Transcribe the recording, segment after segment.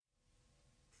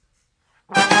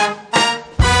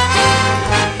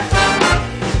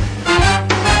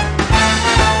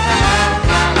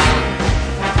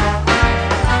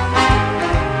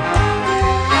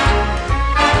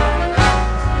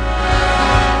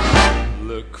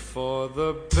for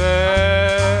the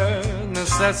bare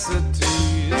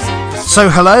necessities. So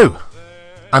hello,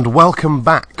 and welcome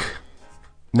back.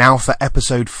 Now for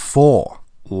episode 4.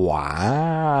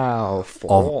 Wow,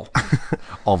 4.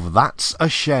 Of That's a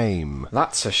Shame.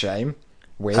 That's a shame.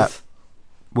 With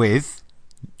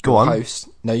Go on, host.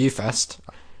 No, you first.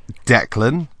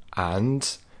 Declan.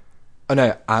 And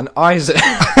Isaac.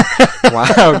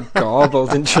 Wow,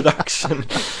 garbled introduction.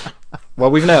 Well,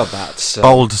 we've nailed that. So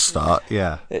Bold start,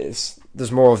 yeah.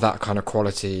 there's more of that kind of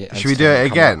quality. Should we do it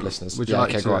again? Listeners. Would you yeah, like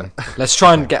okay, to go on. Let's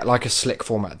try and get like a slick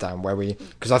format down where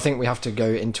because I think we have to go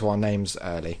into our names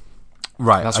early.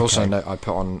 Right, That's okay. also a note I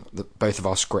put on both of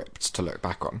our scripts to look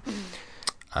back on.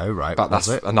 Oh, right. But that's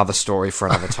another story for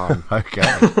another time. Okay.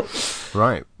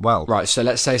 Right, well. Right, so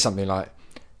let's say something like...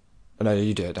 No,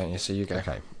 you do it, don't you? So you go.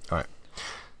 Okay, all right.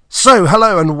 So,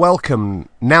 hello and welcome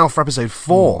now for episode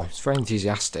 4. It's very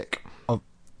enthusiastic.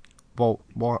 Well,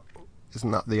 what?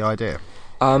 Isn't that the idea?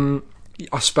 I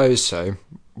suppose so.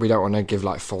 We don't want to give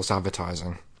like false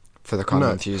advertising for the kind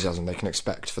of enthusiasm they can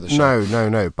expect for the show.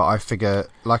 No. But I figure,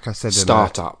 like I said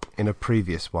in a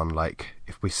previous one, like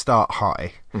if we start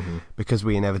high, because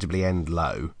we inevitably end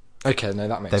low, Okay, no,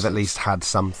 that makes they've sense. at least had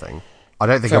something. I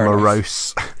don't think Fair I'm enough. a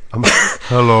roast.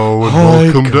 Hello and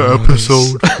welcome to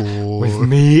episode 4. With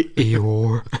me,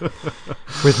 Eeyore.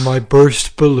 With my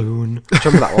burst balloon. Do you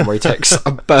remember that one where he takes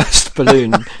a burst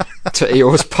balloon to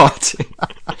Eeyore's party?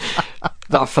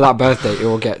 For that birthday,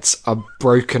 Eeyore gets a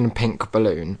broken pink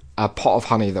balloon, a pot of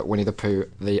honey that Winnie the Pooh,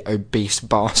 the obese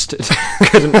bastard,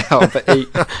 couldn't help but eat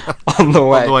on the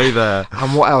way. On the way there.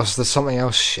 And what else? There's something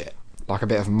else shit. Like a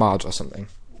bit of mud or something.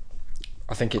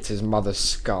 I think it's his mother's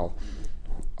skull.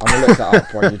 I'm going to look that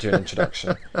up while you do an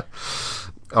introduction.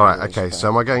 Alright, okay, so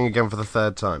am I going again for the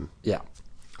third time? Yeah.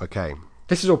 Okay.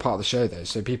 This is all part of the show, though,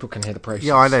 so people can hear the process.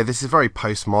 Yeah, I know, this is very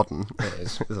postmodern. It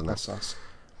is. Isn't it? That's us.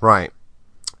 Right.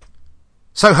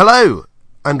 So, hello,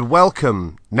 and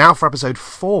welcome now for episode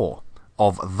 4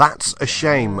 of That's a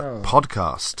Shame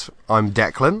podcast. I'm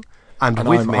Declan, and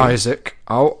with I'm me... Isaac.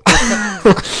 Oh.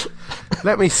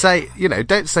 Let me say,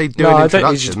 don't say do No, an I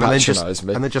don't need you introduction to and patronise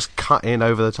me. then just cut in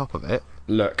over the top of it.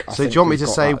 Look, I So think do you want me we've to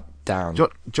got say... that down. Do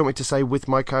you want me to say with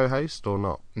my co-host or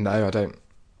not? No, I don't.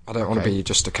 I don't want to Okay. be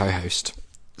just a co-host.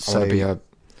 I So- want to be an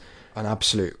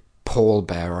absolute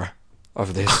pallbearer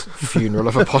of this funeral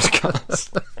of a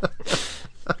podcast.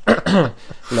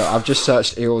 Look, I've just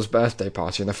searched Eeyle's birthday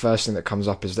party, and the first thing that comes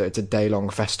up is that it's a day-long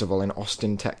festival in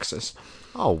Austin, Texas.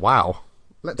 Oh, wow.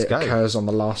 Let's It go. occurs on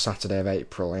the last Saturday of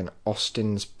April in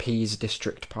Austin's Pease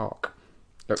District Park.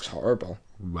 Looks horrible.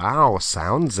 Wow,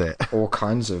 sounds it. All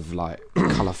kinds of,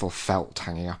 colourful felt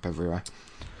hanging up everywhere.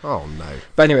 Oh, no.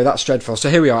 But anyway, that's dreadful. So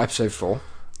here we are, episode 4.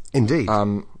 Indeed.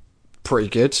 Pretty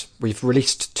good. We've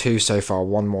released 2 so far,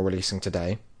 1 more releasing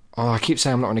today. Oh, I keep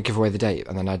saying I'm not going to give away the date,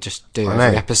 and then I just do every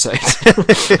know. episode.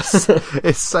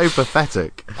 it's so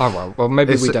pathetic. Oh, well,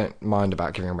 maybe It's we a- don't mind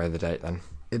about giving away the date then.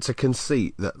 It's a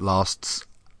conceit that lasts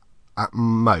at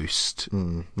most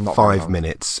Not very 5 long.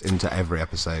 minutes into every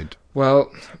episode.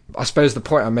 Well, I suppose the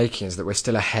point I'm making is that we're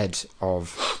still ahead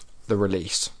of the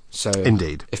release. So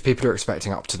Indeed. if people are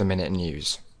expecting up-to-the-minute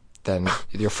news, then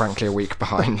you're frankly a week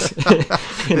behind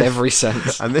in every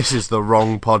sense. And this is the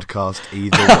wrong podcast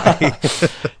either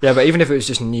way. Yeah, but even if it was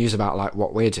just news about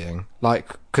what we're doing,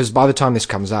 because by the time this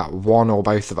comes out, one or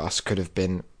both of us could have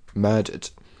been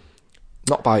murdered,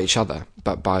 not by each other,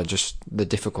 but by just the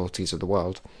difficulties of the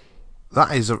world.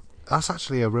 That's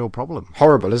actually a real problem.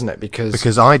 Horrible, isn't it?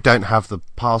 Because I don't have the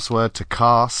password to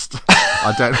Cast.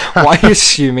 I don't. why are you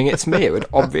assuming it's me? It would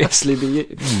obviously be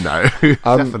you. No,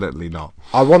 definitely not.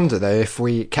 I wonder though, if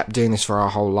we kept doing this for our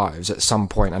whole lives, at some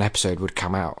point an episode would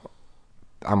come out,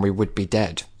 and we would be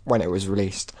dead when it was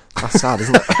released. That's sad,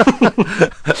 isn't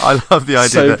it? I love the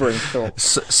idea Sobering that thought.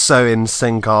 so in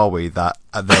sync are we that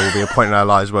there will be a point in our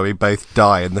lives where we both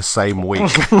die in the same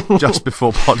week, just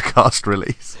before podcast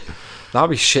release. That'd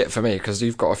be shit for me because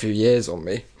you've got a few years on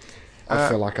me. I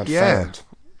feel like I'd failed.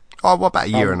 Oh, what about a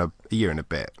year and a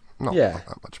bit? Not Yeah.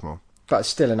 that much more. But it's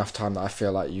still enough time that I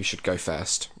feel like you should go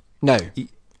first. No.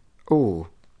 Oh,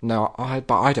 no,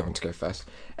 but I don't want to go first.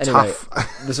 Anyway,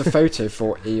 there's a photo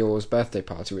for Eeyore's birthday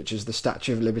party, which is the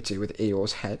Statue of Liberty with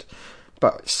Eeyore's head,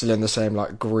 but still in the same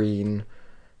green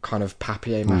kind of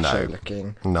papier-mâché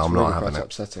looking. No, It's I'm really not having quite it.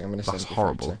 upsetting. I'm going to That's send you a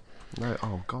horrible. photo. No,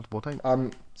 oh God, well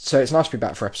don't. So it's nice to be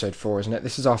back for episode 4, isn't it?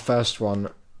 This is our first one,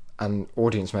 and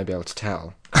audience may be able to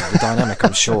tell. The dynamic,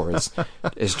 I'm sure,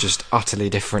 is just utterly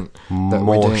different. That we're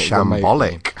More doing it remotely.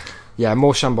 shambolic. Yeah,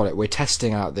 more shambolic. We're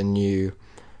testing out the new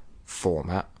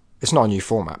format. It's not a new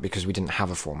format because we didn't have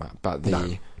a format, but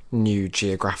the new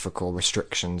geographical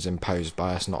restrictions imposed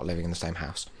by us not living in the same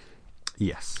house.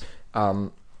 Yes.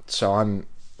 So I'm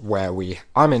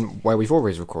in where we've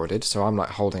always recorded. So I'm like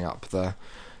holding up that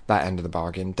end of the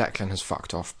bargain. Declan has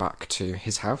fucked off back to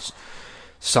his house,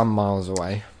 some miles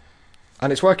away,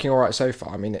 and it's working all right so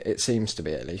far. I mean, it seems to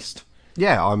be at least.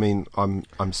 Yeah, I mean,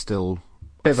 I'm still,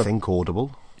 I think,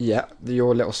 audible. Yeah,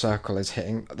 your little circle is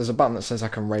hitting. There's a button that says I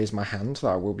can raise my hand that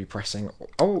I will be pressing.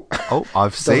 Oh,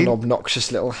 I've does seen. an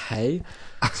obnoxious little hey.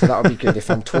 So that would be good.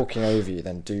 If I'm talking over you,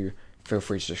 then do feel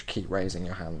free to just keep raising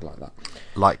your hand like that.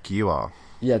 Like you are.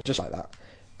 Yeah, just like that.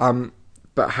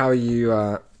 But how are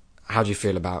you? How do you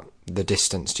feel about the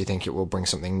distance? Do you think it will bring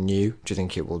something new? Do you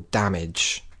think it will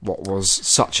damage what was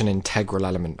such an integral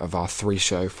element of our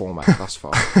 3-show format thus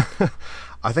far?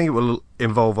 I think it will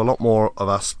involve a lot more of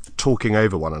us talking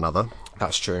over one another.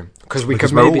 That's true. Because we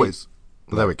could we're maybe... always...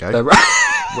 There we go.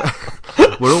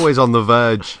 We're always on the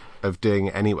verge of doing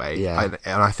it anyway. Yeah.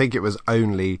 And I think it was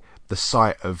only the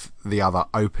sight of the other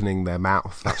opening their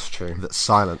mouth. That's true. That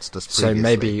silenced us So previously.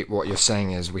 maybe what you're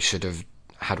saying is we should have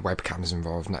had webcams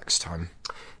involved next time.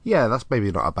 Yeah, that's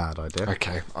maybe not a bad idea.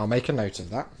 Okay, I'll make a note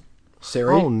of that.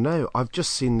 Siri? Oh no, I've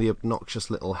just seen the obnoxious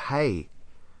little hey.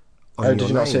 Oh, did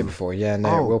you not see it before? Yeah,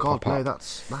 no, it will God, pop up. no,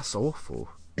 that's awful.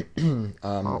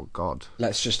 Oh God.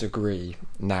 Let's just agree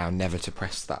now never to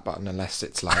press that button unless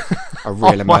it's like a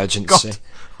real emergency. God,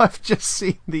 I've just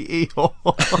seen the Eeyore.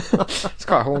 It's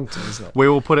quite haunting, isn't it? We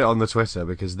will put it on the Twitter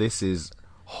because this is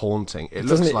haunting. It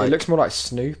looks more like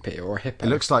Snoopy or a hippo. It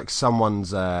looks like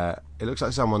someone's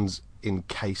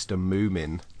encased a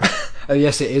Moomin. Oh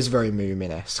yes, it is very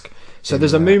Moomin-esque. So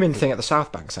there's a Moomin thing at the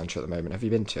South Bank Centre at the moment. Have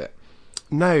you been to it?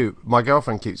 No, my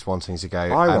girlfriend keeps wanting to go,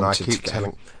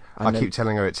 I keep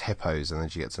telling her it's hippos, and then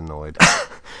she gets annoyed.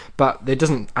 But there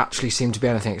doesn't actually seem to be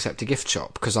anything except a gift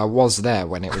shop, because I was there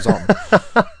when it was on.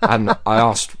 And I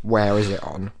asked, where is it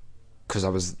on? Because I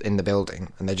was in the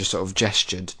building, and they just sort of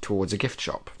gestured towards a gift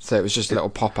shop. So it was just a little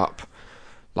pop-up.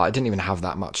 Like, I didn't even have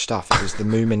that much stuff. It was the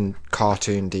Moomin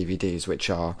cartoon DVDs, which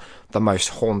are the most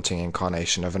haunting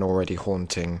incarnation of an already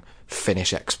haunting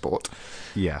Finnish export.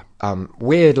 Yeah.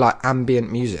 Weird, like,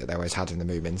 ambient music they always had in the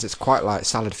Moomins. It's quite like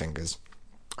Salad Fingers.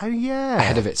 Oh, yeah.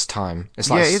 Ahead of its time. It's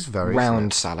like it is very,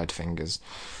 round salad fingers.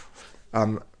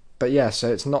 But yeah,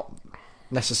 so it's not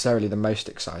necessarily the most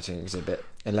exciting exhibit,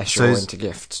 unless you're into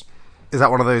gifts. Is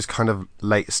that one of those kind of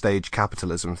late-stage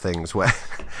capitalism things where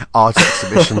art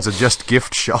exhibitions are just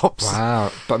gift shops?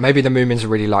 Wow. But maybe the Moomins are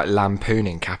really like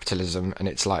lampooning capitalism, and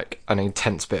it's like an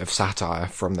intense bit of satire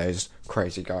from those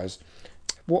crazy guys.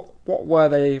 What were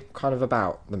they kind of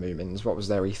about, the Moomins? What was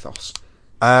their ethos?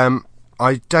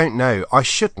 I don't know. I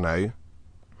should know,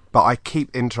 but I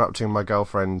keep interrupting my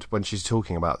girlfriend when she's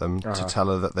talking about them to tell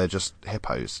her that they're just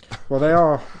hippos. Well, they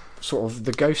are sort of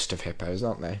the ghost of hippos,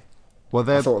 aren't they? Well,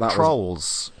 they're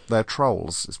trolls. They're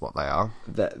trolls, is what they are.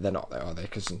 They're not, though, are they?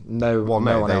 Because no one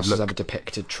else has ever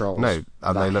depicted trolls. No,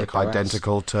 and they look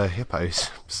identical to hippos.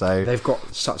 So they've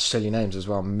got such silly names as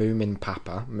well: Moomin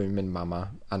Papa, Moomin Mama,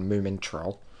 and Moomin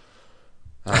Troll.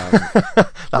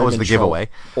 That was the giveaway.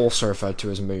 Also referred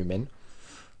to as Moomin.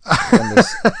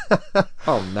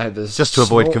 There's just to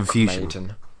avoid Snork confusion.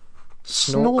 Maiden.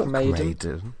 Snork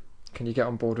Maiden. Can you get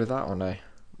on board with that or no?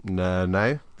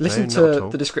 No. Listen to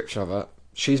the description of her.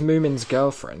 She's Moomin's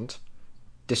girlfriend,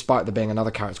 despite there being another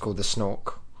character called the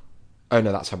Snork. Oh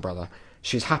no, that's her brother.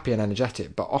 She's happy and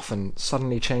energetic, but often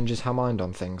suddenly changes her mind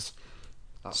on things.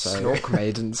 So Snork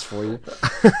Maidens for you.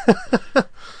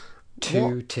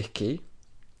 Too Ticky.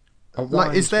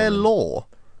 Like, is there lore?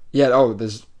 Yeah,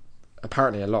 there's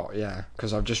apparently a lot, yeah,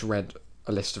 because I've just read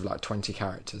a list of like 20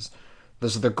 characters.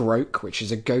 There's the Groke, which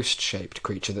is a ghost-shaped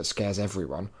creature that scares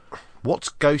everyone. What's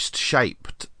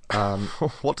ghost-shaped?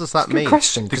 What does that mean? Good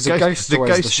question, because a ghost is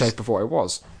always the shape of what it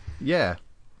was. Yeah.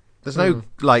 There's no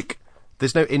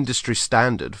industry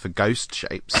standard for ghost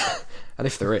shapes. And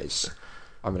if there is,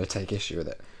 I'm going to take issue with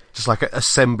it. Just like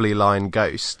assembly line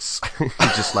ghosts. You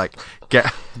just like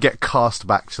get cast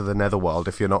back to the netherworld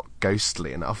if you're not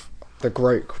ghostly enough. The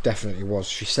Groke definitely was.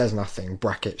 She says nothing,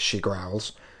 brackets, she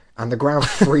growls, and the ground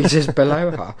freezes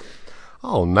below her.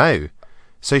 Oh no.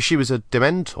 So she was a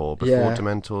Dementor before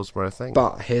Dementors were a thing.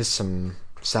 But here's some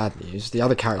sad news. The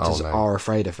other characters are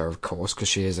afraid of her, of course, because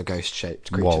she is a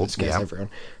ghost-shaped creature that scares everyone.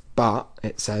 But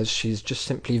it says she's just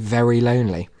simply very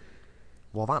lonely.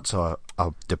 Well, that's a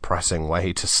depressing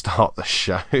way to start the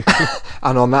show.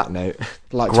 And on that note,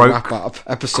 I'd like to wrap up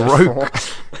episode 4.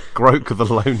 Groke the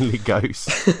Lonely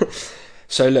Ghost.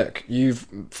 So look, you've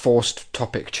forced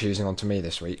topic choosing onto me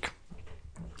this week.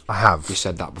 I have. You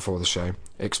said that before the show.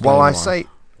 Explain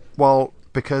why.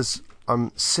 Because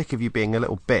I'm sick of you being a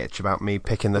little bitch about me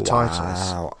picking the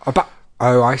titles. Wow.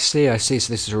 I see. So this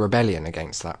is a rebellion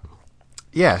against that.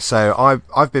 Yeah, so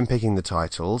I've been picking the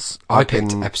titles. I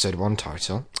picked episode 1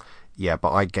 title. Yeah,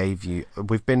 but I gave you...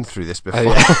 We've been through this before.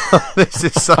 Oh, yeah. This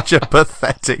is such a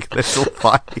pathetic little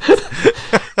fight.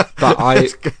 But I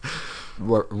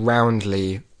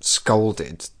roundly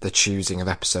scolded the choosing of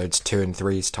episodes 2 and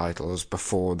 3's titles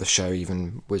before the show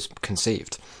even was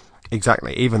conceived.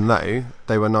 Exactly, even though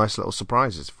they were nice little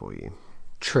surprises for you.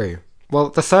 True. Well,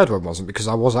 the third one wasn't, because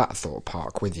I was at Thorpe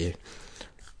Park with you.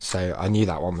 So I knew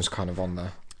that one was kind of on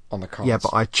the cards. Yeah,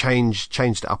 but I changed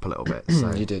it up a little bit.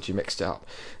 So. You did, you mixed it up.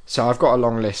 So I've got a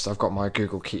long list. I've got my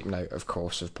Google Keep note, of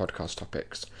course, of podcast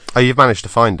topics. Oh, you've managed to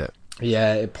find it?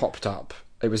 Yeah, it popped up.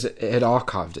 It had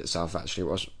archived itself, actually.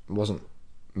 It wasn't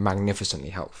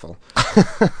magnificently helpful.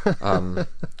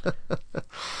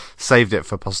 Saved it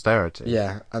for posterity.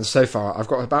 Yeah, and so far I've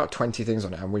got about 20 things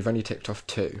on it, and we've only ticked off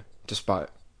 2, despite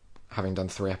having done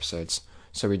 3 episodes.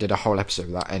 So we did a whole episode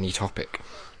without any topic.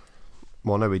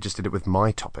 Well, no, we just did it with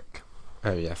my topic.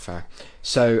 Oh, yeah, fair.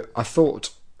 So I thought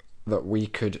that we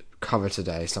could cover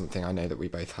today something I know that we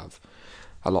both have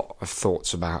a lot of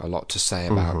thoughts about, a lot to say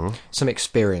about, some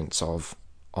experience of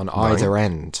on either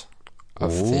end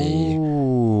of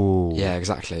the... Yeah,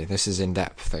 exactly. This is in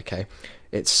depth, okay?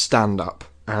 It's stand-up.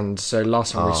 And so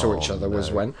last time we saw each other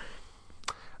was when?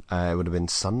 It would have been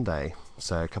Sunday,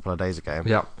 so a couple of days ago.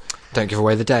 Yeah. Don't give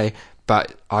away the day.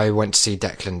 But I went to see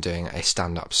Declan doing a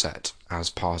stand-up set as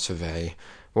part of a...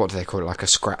 What do they call it? Like a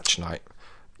scratch night.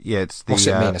 Yeah, it's the... What's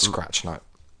it mean, a scratch night?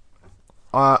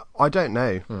 I don't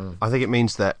know. I think it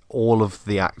means that all of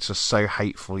the acts are so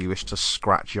hateful you wish to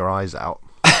scratch your eyes out.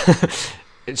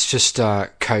 It's just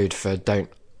code for don't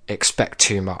expect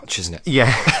too much, isn't it?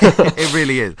 Yeah, it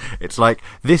really is. It's like,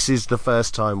 this is the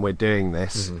first time we're doing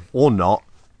this, or not.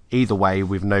 Either way,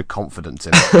 we've no confidence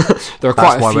in it. There are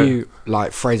quite a few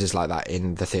like phrases like that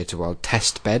in the theatre world.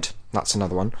 Test bed, that's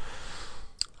another one.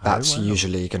 That's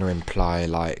usually going to imply,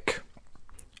 like,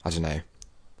 I don't know,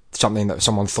 something that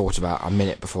someone thought about a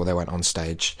minute before they went on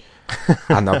stage,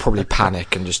 and they'll probably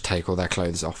panic and just take all their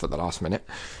clothes off at the last minute.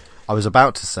 I was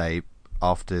about to say,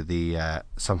 after the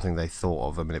something they thought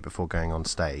of a minute before going on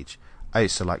stage, oh,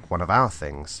 so like one of our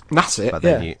things. That's it.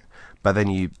 But then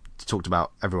you talked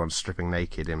about everyone stripping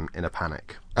naked in a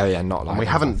panic. Oh yeah, not like and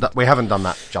we haven't done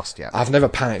that just yet. I've never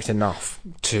panicked enough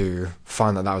to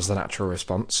find that was the natural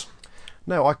response.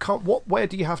 No, I can't. Where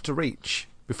do you have to reach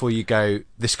before you go,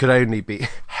 this could only be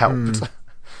helped?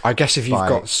 I guess if you've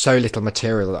got so little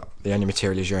material that the only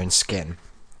material is your own skin,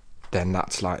 then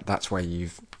that's where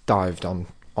you've dived on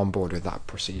board with that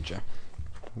procedure.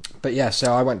 But yeah,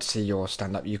 so I went to see your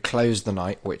stand-up. You closed the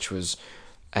night, which was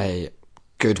a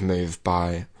good move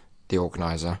by the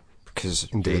organiser,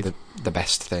 because you did the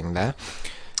best thing there.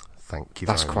 Thank you.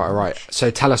 That's quite all right. So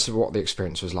tell us what the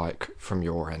experience was like from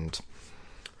your end.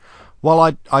 Well,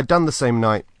 I'd done the same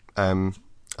night a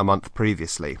month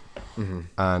previously,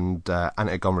 and it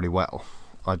had gone really well.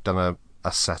 I'd done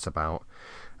a set about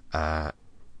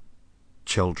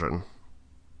children.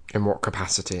 In what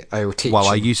capacity? Oh, teaching. Well,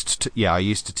 I used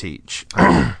to teach.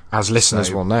 As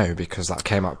listeners will know, because that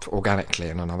came up organically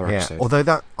in another episode. Although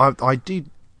that I do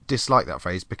dislike that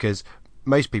phrase, because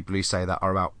most people who say that are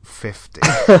about 50.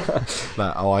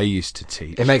 Like, I used to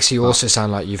teach. It makes you also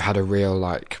sound like you've had a real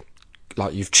like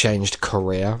you've changed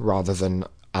career rather than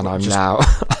and I'm now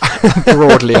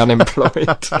broadly unemployed.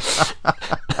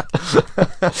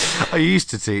 I used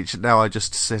to teach. Now I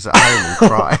just sit at home and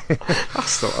cry.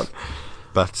 That's the one.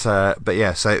 But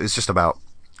yeah, so it was just about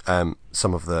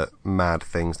some of the mad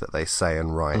things that they say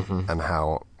and write, and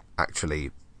how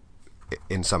actually,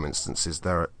 in some instances,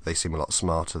 they seem a lot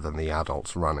smarter than the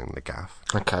adults running the gaff.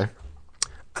 Okay.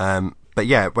 But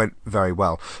yeah, it went very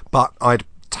well. But I'd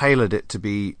tailored it to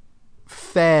be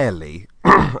fairly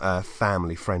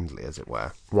family friendly, as it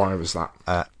were. Why was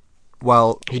that?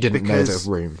 Well, you didn't know the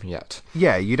room yet.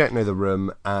 Yeah, you don't know the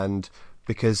room, and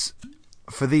because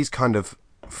for these kind of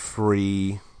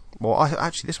free... Well,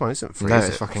 actually, this one isn't free. No, is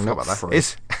it's it? fucking not that. free.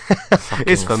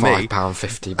 It's for me.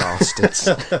 £5.50 bastards.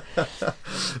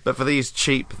 But for these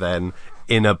cheap, then,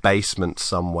 in a basement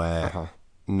somewhere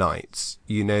nights,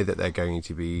 you know that they're going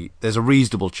to be... There's a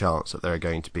reasonable chance that there are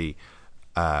going to be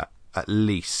at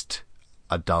least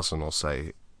a dozen or so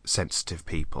sensitive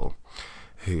people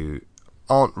who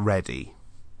aren't ready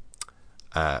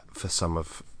for some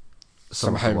of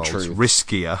the world's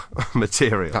riskier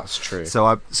material. That's true. So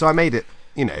I made it.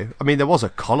 You know, I mean, there was a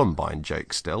Columbine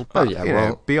joke still, but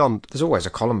beyond, there's always a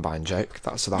Columbine joke.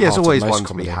 That's the there's heart always of most one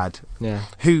comedy. to be had. Yeah.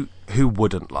 Who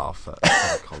wouldn't laugh at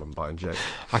a Columbine joke?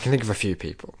 I can think of a few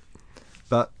people.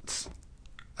 But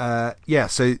yeah,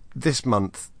 so this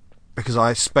month, because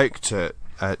I spoke to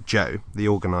Joe, the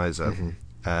organizer,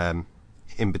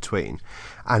 in between,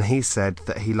 and he said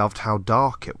that he loved how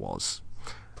dark it was,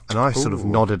 and I sort of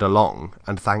nodded along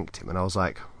and thanked him, and I was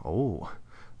like, oh,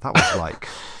 that was like,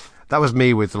 that was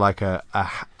me with like a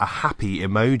happy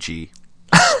emoji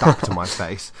stuck to my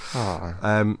face.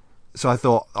 So I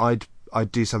thought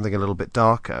I'd do something a little bit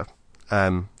darker.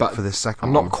 But for this second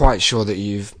I'm one. not quite sure that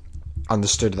you've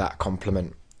understood that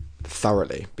compliment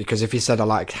thoroughly, because if he said I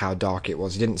liked how dark it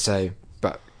was, he didn't say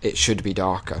but it should be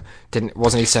darker.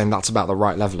 Wasn't he saying that's about the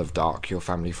right level of dark, your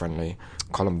family friendly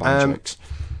Columbine jokes?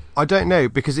 I don't know,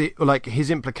 because his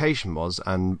implication was,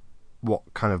 and what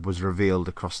kind of was revealed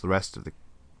across the rest of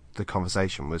the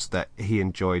conversation, was that he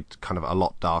enjoyed kind of a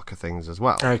lot darker things as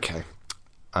well. Okay.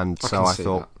 And so I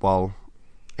thought, well,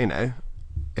 you know,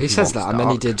 he says that, and then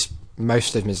he did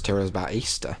most of his material about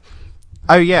Easter.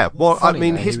 Oh yeah, well, Funny, I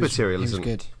mean, though, his material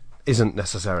isn't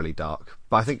necessarily dark,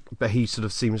 but he sort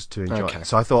of seems to enjoy it.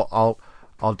 So I thought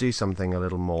I'll do something a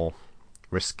little more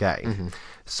risque. Mm-hmm.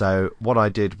 So what I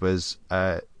did was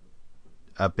a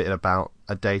bit about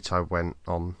a date I went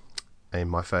on in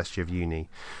my first year of uni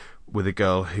with a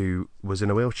girl who was in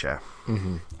a wheelchair.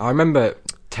 Mm-hmm. I remember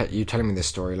you telling me this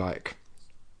story, like,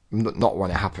 not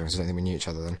when it happened, because I don't think we knew each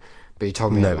other then, but you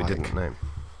told me No, like, we didn't, no.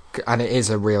 And it is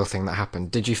a real thing that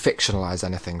happened. Did you fictionalise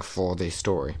anything for the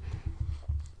story?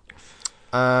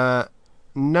 No.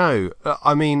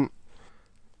 I mean,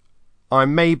 I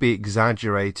maybe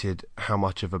exaggerated how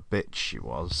much of a bitch she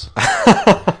was.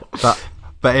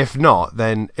 But if not,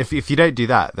 then if you don't do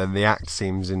that, then the act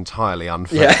seems entirely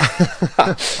unfair.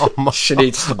 Yeah. She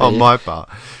needs to be. On my part.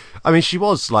 I mean, she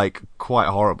was like quite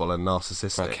horrible and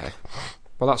narcissistic. Okay.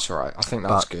 Well, that's all right. I think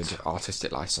that's good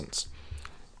artistic license.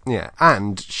 Yeah,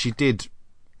 and she did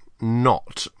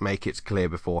not make it clear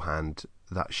beforehand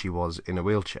that she was in a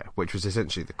wheelchair, which was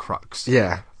essentially the crux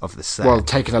of the set. Well,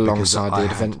 taken alongside the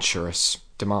adventurous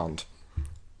demand.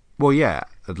 Well, yeah,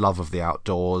 the love of the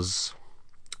outdoors.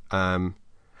 And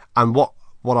what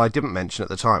I didn't mention at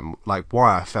the time, like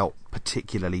why I felt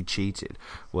particularly cheated,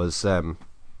 was in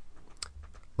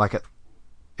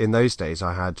those days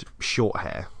I had short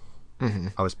hair. Mm-hmm.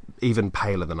 I was even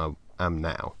paler than I am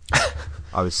now.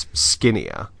 I was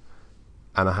skinnier,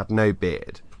 and I had no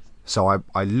beard, so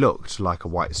I looked like a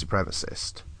white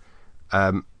supremacist.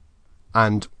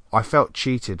 And I felt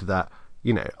cheated that,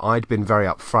 you know, I'd been very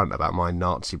upfront about my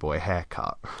Nazi boy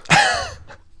haircut.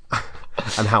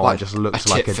 And how I just looked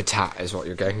like tit for tat is what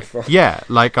you're going for. Yeah,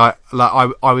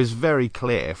 I was very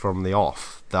clear from the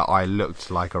off that I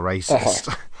looked like a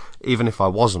racist, even if I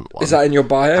wasn't one. Is that in your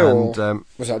bio, and, or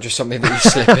was that just something that you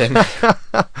slip in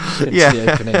into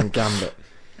the opening gambit?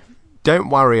 Don't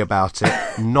worry about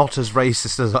it. Not as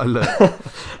racist as I look.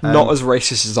 Not as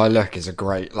racist as I look is a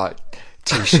great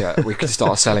T-shirt we could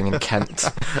start selling in Kent.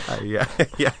 Yeah.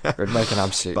 We'd make an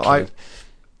absolute. But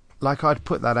I'd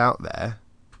put that out there.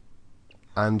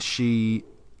 And she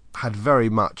had very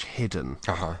much hidden.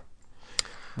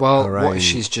 Well,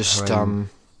 she's just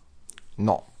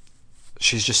not.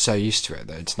 She's just so used to it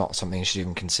that it's not something she's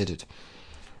even considered.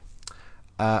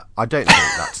 I don't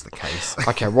think that's the case.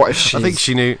 Okay, what if she? I think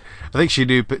she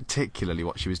knew particularly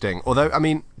what she was doing. Although, I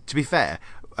mean, to be fair,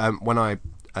 when I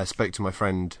spoke to my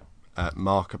friend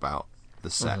Mark about the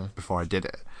set before I did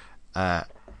it,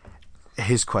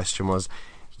 his question was,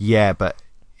 "Yeah, but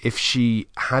if she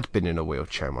had been in a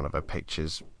wheelchair in one of her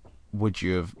pictures, would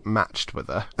you have matched with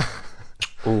her?"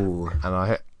 Ooh.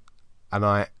 And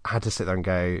I had to sit there and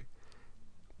go,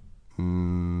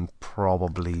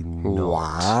 probably not.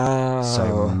 Wow.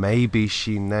 So maybe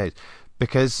she knows.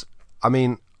 Because, I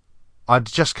mean, I'd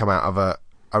just come out of a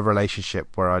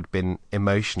relationship where I'd been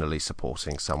emotionally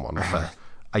supporting someone for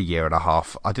a year and a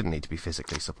half. I didn't need to be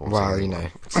physically supporting Well, anyone. you know,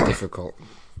 it's a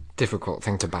difficult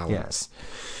thing to balance.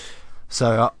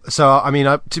 So I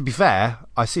mean, to be fair,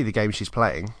 I see the game she's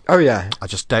playing. Oh yeah. I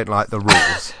just don't like the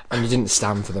rules. And you didn't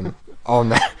stand for them. Oh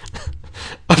no.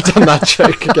 I've done that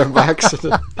joke again by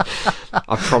accident.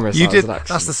 I promise You that did. was an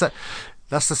accident.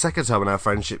 That's the second time in our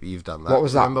friendship you've done that. What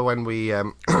was that? Remember when we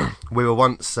we were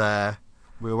once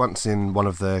in one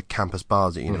of the campus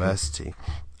bars at university,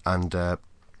 and a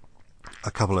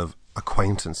couple of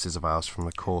acquaintances of ours from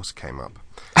the course came up.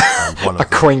 And one of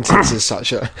Acquaintance is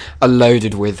such a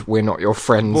loaded with "we're not your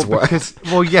friends" word.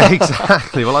 Yeah,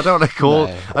 exactly. Well, I don't want to No.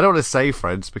 I don't want to say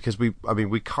friends because we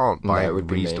can't by No, a it would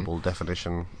be reasonable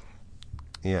definition.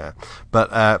 Yeah,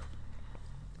 but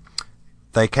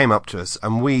they came up to us,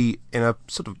 and we, in a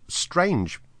sort of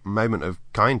strange moment of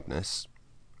kindness,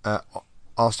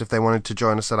 asked if they wanted to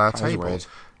join us at our That was table weird.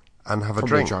 and have a Probably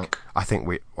drink. drunk. I think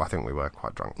we were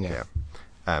quite drunk. Yeah.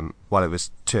 Well, it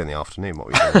was 2 PM what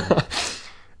we were doing.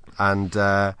 And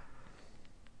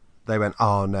they went,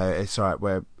 "Oh no, it's all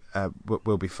right.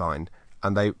 We'll be fine."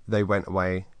 And they went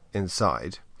away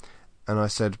inside, and I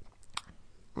said,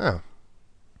 "Oh,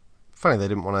 funny they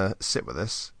didn't want to sit with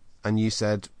us." And you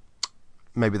said,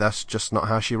 "Maybe that's just not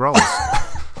how she rolls."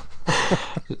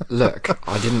 Look,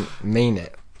 I didn't mean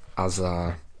it as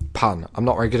a pun. I'm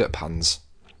not very good at puns,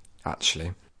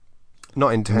 actually.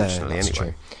 Not intentionally, No, that's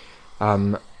anyway.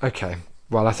 true. Okay,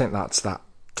 well, I think that's that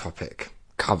topic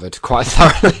covered quite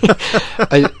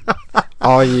thoroughly.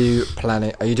 Are you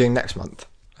doing next month?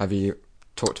 Have you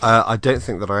talked about I don't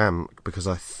think that I am, because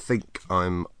I think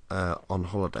I'm on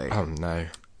holiday Oh, no.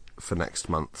 for next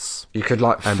month's. You could,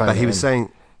 like, phone But he it was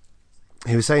in.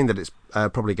 saying that it's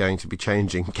probably going to be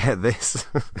changing. Get this,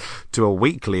 to a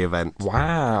weekly event.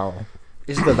 Wow.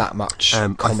 Is there that much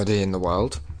comedy in the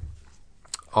world?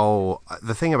 Oh,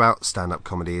 the thing about stand-up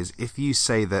comedy is if you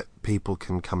say that people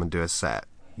can come and do a set,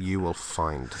 you will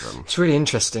find them. It's really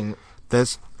interesting.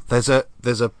 There's a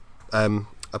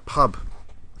pub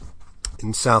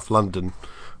in South London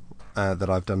that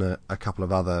I've done a couple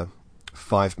of other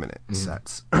 5-minute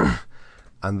sets,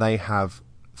 and they have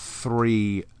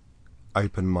 3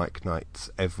 open mic nights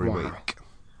every week.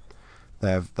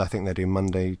 I think they do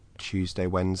Monday, Tuesday,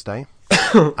 Wednesday,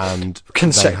 and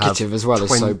Consecutive they have as well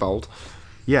as so bold.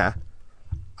 Yeah,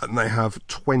 and they have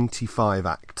 25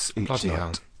 acts each Bloody night,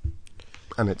 hell.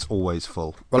 and it's always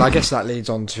full. Well, I guess that leads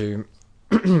on to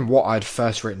what I'd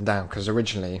first written down, because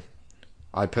originally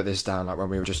I put this down like when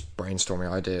we were just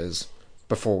brainstorming ideas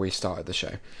before we started the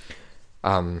show.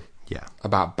 Yeah.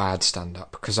 About bad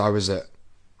stand-up, because I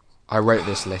wrote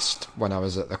this list when I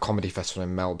was at the comedy festival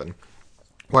in Melbourne,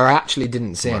 where I actually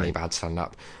didn't see any bad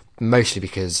stand-up, mostly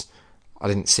because I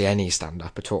didn't see any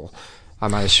stand-up at all. I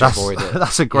managed to avoid it.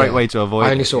 That's a great way to avoid it.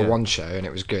 I only saw yeah. one show, and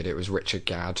it was good. It was Richard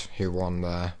Gadd, who won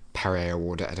the Perrier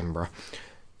Award at Edinburgh,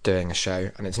 doing a show,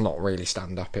 and it's not really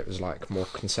stand-up. It was like more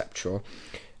conceptual.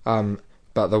 But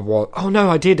there was... Oh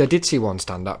no, I did see one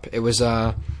stand-up. It was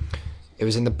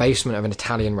in the basement of an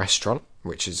Italian restaurant,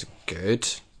 which is good.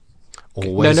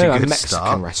 Always no, a good Mexican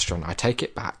start. restaurant. I take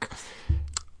it back.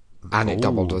 And it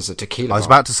doubled as a tequila I was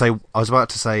bar. about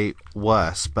to say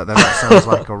worse, but then that sounds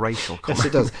like a racial comment. Yes,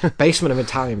 it does. Basement of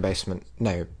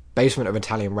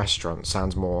Italian restaurant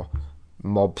sounds more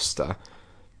mobster.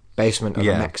 Basement of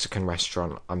a Mexican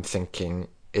restaurant, I'm thinking,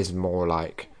 is more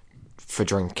like for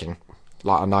drinking,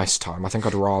 like a nice time. I think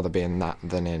I'd rather be in that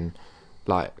than in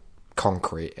like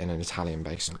concrete in an Italian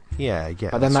basement. Yeah.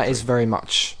 But then that is very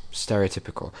much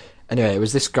stereotypical. Anyway, it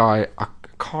was this guy, I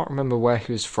can't remember where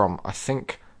he was from. I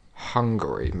think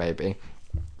Hungary, maybe.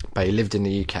 But he lived in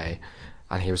the UK,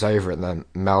 and he was over at the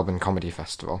Melbourne Comedy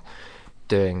Festival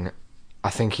doing... I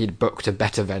think he'd booked a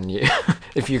better venue,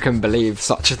 if you can believe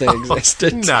such a thing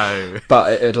existed. No.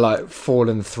 But it had like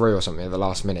fallen through or something at the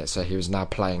last minute, so he was now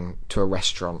playing to a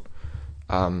restaurant.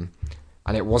 And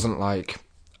it wasn't like...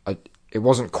 it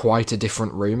wasn't quite a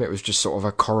different room, it was just sort of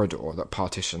a corridor that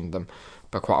partitioned them,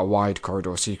 but quite a wide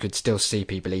corridor, so you could still see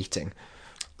people eating.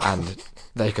 And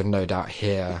they could no doubt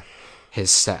hear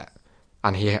his set.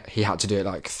 And he had to do it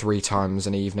like 3 times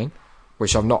an evening,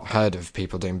 which I've not heard of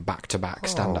people doing back-to-back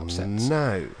stand-up sets.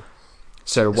 No.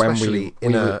 So Especially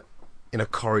when in a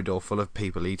corridor full of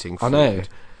people eating food. I know,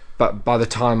 but by the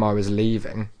time I was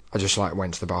leaving, I just like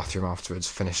went to the bathroom afterwards,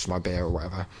 finished my beer or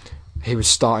whatever. He was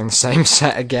starting the same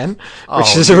set again,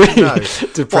 which is a really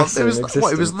depressing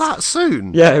existence. It was that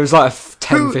soon? Yeah, it was like a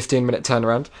 10-15 minute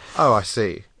turnaround. Oh, I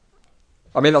see.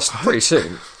 I mean, that's pretty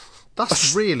soon.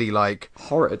 That's really like...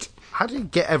 Horrid. How did you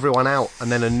get everyone out and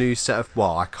then a new set of...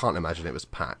 Well, I can't imagine it was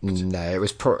packed. No, it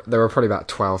was there were probably about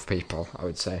 12 people, I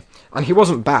would say. And he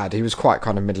wasn't bad. He was quite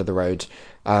kind of middle of the road.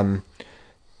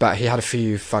 But he had a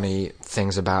few funny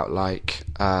things about, like,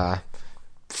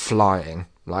 flying.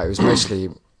 Like, it was mostly...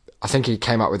 I think he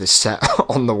came up with his set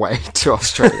on the way to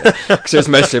Australia. Because it was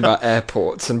mostly about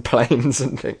airports and planes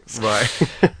and things. Right.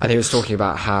 And he was talking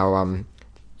about how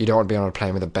you don't want to be on a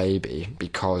plane with a baby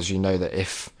because you know that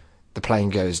if the plane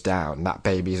goes down, that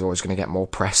baby is always going to get more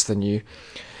press than you.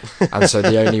 And so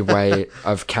the only way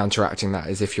of counteracting that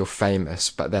is if you're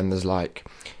famous. But then there's like...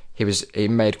 He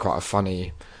made quite a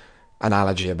funny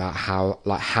analogy about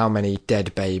how many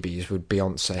dead babies would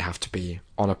Beyonce have to be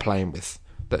on a plane with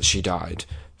that she died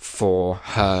for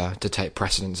her to take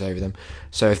precedence over them.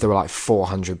 So if there were like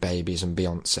 400 babies and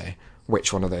Beyonce,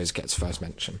 which one of those gets first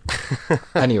mention?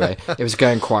 Anyway, it was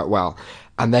going quite well.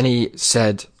 And then he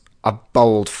said a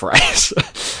bold phrase.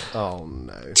 Oh,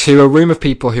 no. To a room of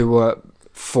people who were,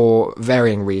 for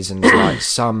varying reasons, like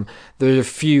there were a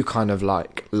few kind of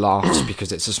like laughs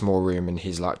because it's a small room and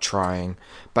he's like trying.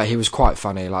 But he was quite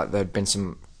funny, like there'd been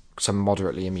some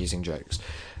moderately amusing jokes.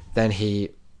 Then he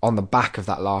on the back of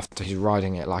that laughter, he's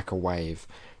riding it like a wave,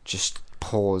 just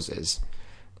pauses,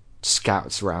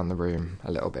 scouts around the room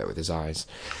a little bit with his eyes,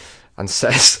 and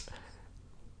says,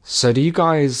 "So do you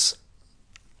guys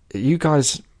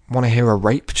want to hear a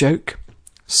rape joke?"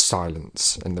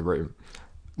 Silence in the room.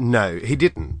 No, he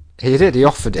didn't. He did. He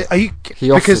offered it. Are you?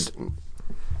 He offered.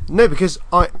 Because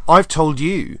I've told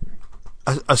you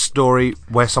a story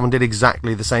where someone did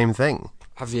exactly the same thing.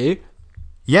 Have you?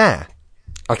 Yeah.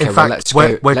 Okay, In well, fact,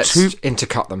 let's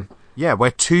intercut them. Yeah,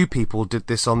 where two people did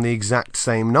this on the exact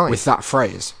same night. With that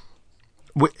phrase.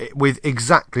 With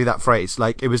exactly that phrase.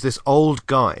 Like, it was this old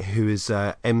guy who is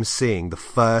emceeing the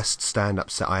first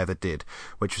stand-up set I ever did,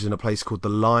 which was in a place called the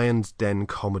Lion's Den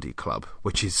Comedy Club,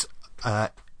 which is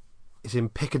it's in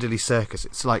Piccadilly Circus.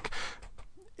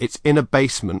 It's in a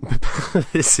basement.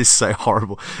 This is so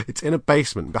horrible. It's in a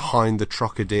basement behind the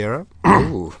Trocadero.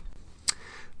 Ooh.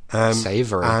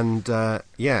 Savoury. And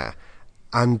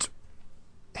and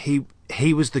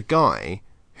he was the guy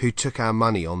who took our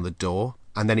money on the door,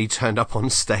 and then he turned up on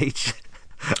stage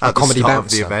at the start of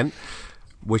the event,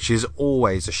 which is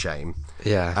always a shame.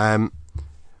 Yeah.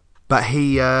 But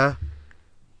he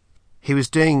was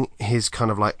doing his kind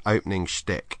of like opening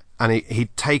shtick, and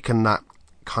he'd taken that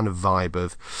kind of vibe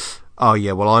of, oh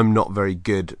yeah, well, I'm not very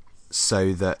good,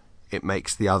 so that it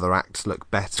makes the other acts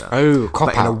look better. Oh,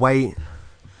 cop out.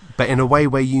 But in a way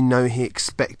where you know he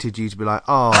expected you to be like,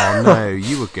 oh no,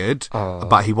 you were good,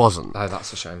 but he wasn't. Oh,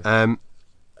 that's a shame.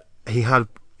 He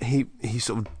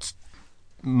sort of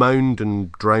moaned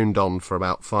and droned on for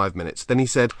about 5 minutes. Then he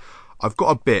said, I've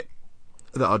got a bit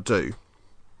that I do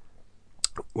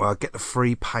where I get the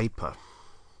free paper.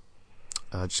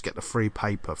 Just get the free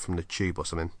paper from the Tube or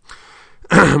something.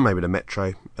 Maybe the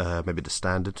Metro, maybe the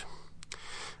Standard.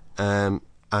 I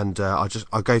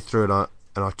go through and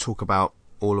I talk about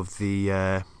all of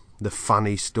the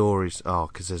funny stories. Oh,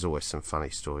 because there's always some funny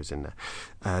stories in there.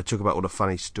 Talk about all the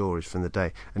funny stories from the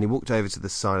day. And he walked over to the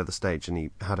side of the stage and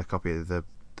he had a copy of the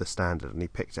Standard, and he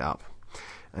picked it up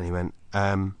and he went,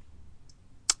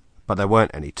 but there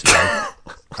weren't any today.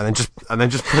 and then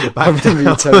just put it back. I remember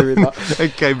you telling me that.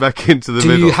 It came back into the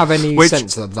middle. Do you have any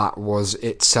sense that was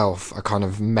itself a kind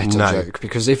of meta joke?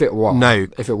 Because if it were,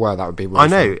 that would be really I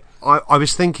know. I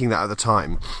was thinking that at the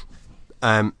time,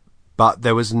 but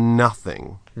there was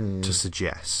nothing to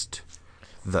suggest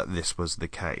that this was the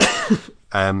case.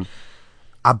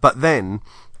 But then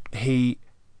he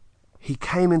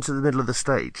came into the middle of the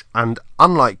stage, and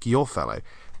unlike your fellow,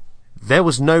 there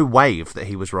was no wave that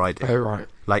he was riding. Oh, right.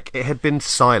 Like, it had been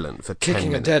silent for 10 minutes.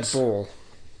 Kicking a dead ball.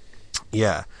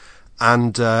 Yeah.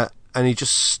 And he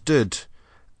just stood,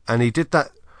 and he did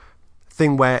that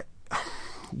thing where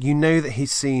you know that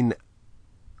he's seen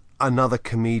another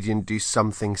comedian do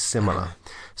something similar.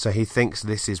 So he thinks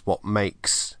this is what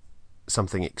makes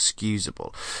something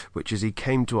excusable, which is he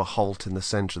came to a halt in the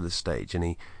centre of the stage, and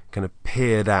he kind of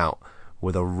peered out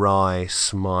with a wry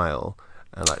smile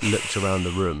and like looked around the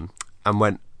room and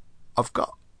went, I've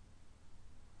got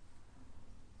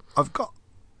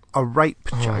a rape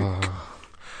joke.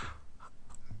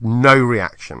 No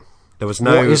reaction. There was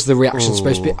no... What is the reaction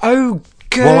supposed to be? Oh,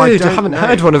 good! Well, I haven't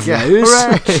heard one of those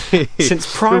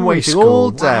since primary school. All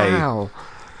day. Wow.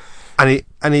 And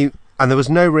there was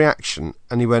no reaction,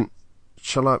 and he went,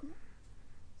 Shall I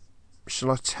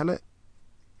tell it?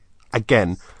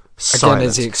 Again, silence.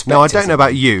 As he expected. Now, I don't know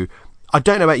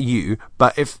about you,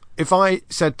 but if I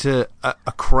said to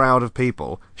a crowd of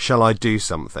people, shall I do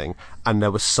something, and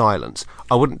there was silence,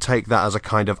 I wouldn't take that as a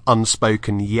kind of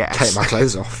unspoken yes. Take my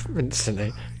clothes off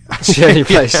instantly. It's the only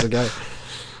place to go.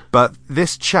 But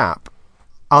this chap,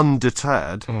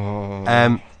 undeterred,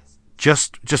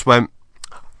 just went,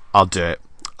 I'll do it.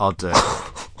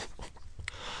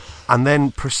 And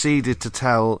then proceeded to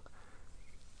tell...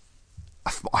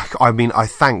 I mean, I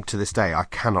thank to this day I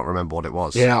cannot remember what it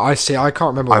was. Yeah, I see. I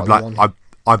can't remember what it was.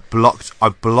 I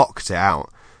blocked it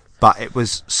out, but it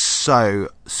was so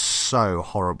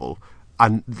horrible,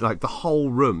 and like the whole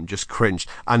room just cringed,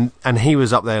 and he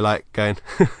was up there like going,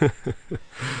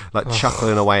 like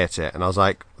chuckling away at it, and I was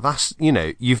like, that's,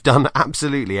 you've done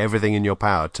absolutely everything in your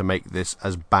power to make this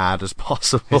as bad as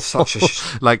possible. It's such a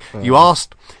like you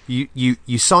asked, you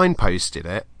signposted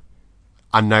it.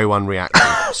 And no one reacted,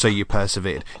 so you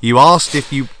persevered. You asked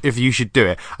if you should do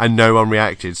it, and no one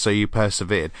reacted, so you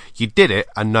persevered. You did it,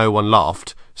 and no one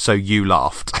laughed, so you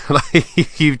laughed.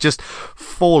 Like, you've just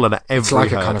fallen at every It's like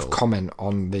hurdle. A kind of comment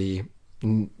on the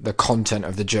content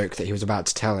of the joke that he was about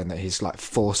to tell, and that he's like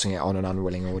forcing it on an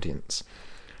unwilling audience.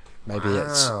 Maybe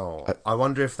it's... I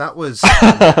wonder if that was...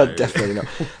 Definitely not.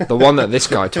 The one that this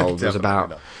guy told was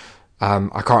about...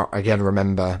 I can't, again,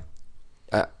 remember...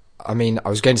 I mean, I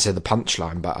was going to say the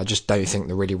punchline, but I just don't think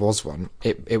there really was one.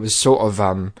 It was sort of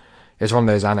it was one of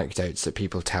those anecdotes that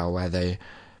people tell where they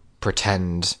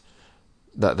pretend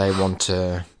that they want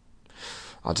to,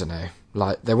 I don't know,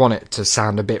 like they want it to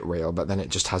sound a bit real, but then it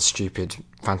just has stupid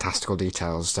fantastical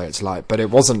details, so it's like, but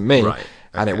it wasn't me. Right. Okay.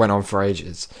 And it went on for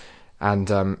ages, and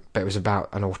but it was about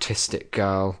an autistic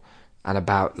girl, and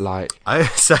about like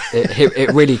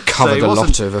it really covered a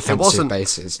lot of offensive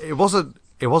bases. It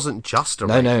wasn't just a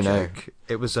rape joke.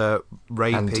 It was a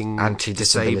raping, and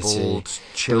anti-disability. Disabled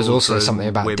children. There was also something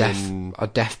about women. a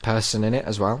deaf person in it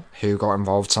as well, who got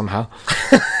involved somehow,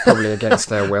 probably against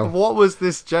their will. What was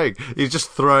this joke? He was just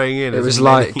throwing in. It was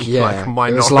like, yeah,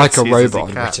 it was like a robot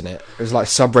had written it. It was like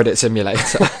Subreddit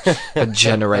Simulator had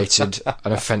generated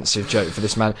an offensive joke for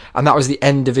this man, and that was the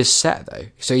end of his set though.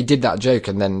 So he did that joke,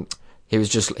 and then he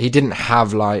didn't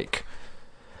have like.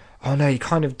 Oh no, he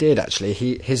kind of did actually.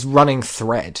 His running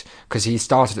thread, because he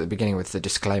started at the beginning with the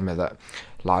disclaimer that,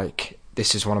 like,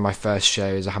 this is one of my first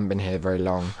shows. I haven't been here very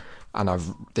long, and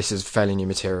this is fairly new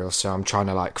material, so I'm trying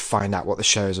to like find out what the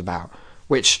show is about.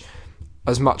 Which,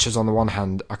 as much as on the one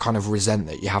hand, I kind of resent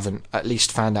that you haven't at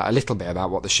least found out a little bit about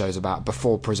what the show's about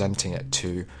before presenting it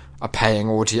to a paying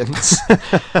audience.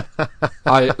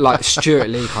 I like Stuart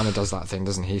Lee kind of does that thing,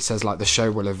 doesn't he? He says like the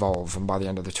show will evolve, and by the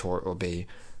end of the tour, it will be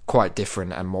quite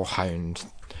different and more honed,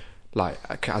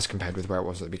 like as compared with where it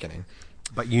was at the beginning.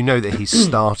 But you know that he's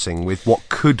starting with what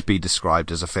could be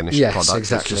described as a finished product.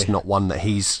 Exactly. It's just not one that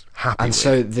he's happy with. And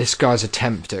so this guy's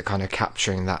attempt at kind of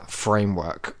capturing that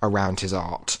framework around his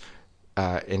art,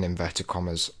 in inverted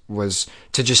commas, was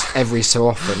to just every so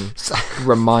often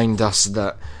remind us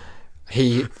that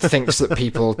he thinks that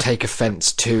people take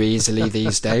offence too easily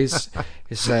these days.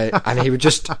 So, and he would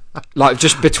just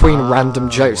between random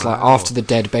jokes, like after the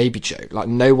dead baby joke, like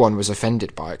no one was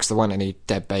offended by it because there weren't any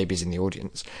dead babies in the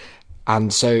audience.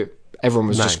 And so everyone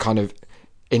was just kind of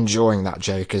enjoying that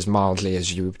joke as mildly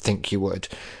as you would think you would.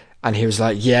 And he was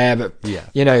like, you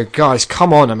know, guys,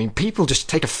 come on. I mean, people just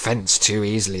take offence too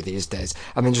easily these days.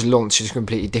 And then just launches a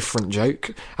completely different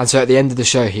joke. And so at the end of the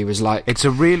show, he was like... It's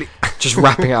a really... just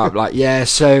wrapping it up like, yeah,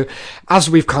 so as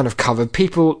we've kind of covered,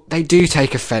 people, they do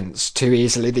take offence too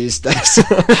easily these days.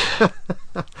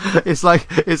 It's like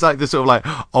the sort of like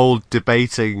old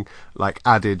debating like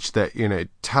adage that, you know,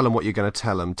 tell them what you're going to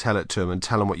tell them, tell it to them, and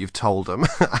tell them what you've told them.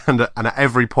 and at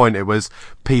every point it was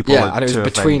people. Yeah, and it was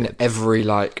between every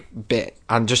like bit,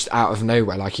 and just out of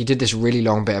nowhere, like he did this really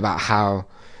long bit about how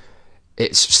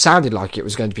it sounded like it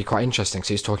was going to be quite interesting.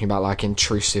 So he's talking about like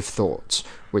intrusive thoughts,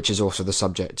 which is also the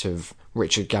subject of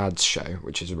Richard Gadd's show,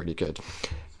 which is really good.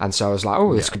 And so I was like,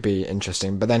 oh, this could be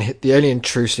interesting. But then the only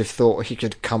intrusive thought he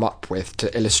could come up with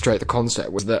to illustrate the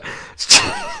concept was that...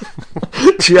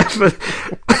 do you ever...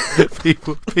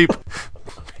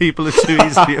 people are too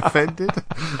easily offended?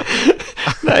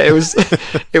 No, it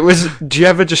was, do you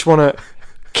ever just want to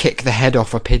kick the head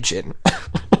off a pigeon?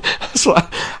 That's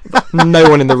what no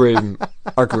one in the room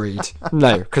agreed.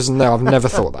 No, because no, I've never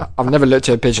thought that. I've never looked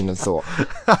at a pigeon and thought,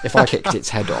 if I kicked its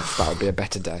head off, that would be a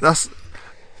better day. That's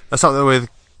something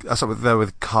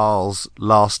with Carl's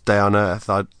last day on Earth.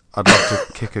 I'd love to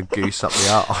kick a goose up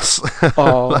the arse.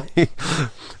 Oh.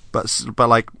 but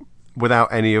like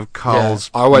without any of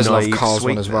Carl's. I always love Carl's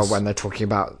sweetness. one as well when they're talking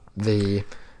about that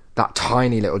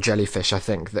tiny little jellyfish, I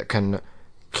think, that can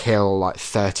kill like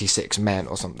 36 men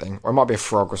or something, or it might be a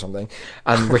frog or something.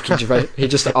 And Ricky Gervais, he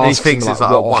just asks him like,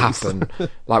 what will happen,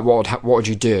 like what would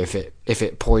you do if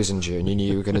it poisoned you and you knew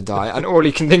you were going to die? And all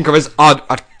he can think of is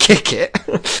I'd kick it.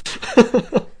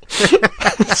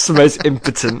 It's the most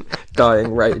impotent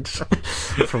dying rage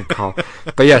from Carl.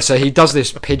 But yeah, so he does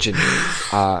this pigeon.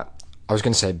 I was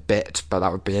going to say bit, but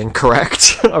that would be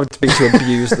incorrect. I would be to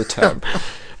abuse the term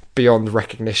beyond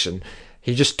recognition.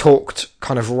 He just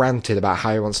kind of ranted about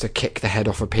how he wants to kick the head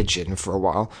off a pigeon for a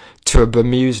while to a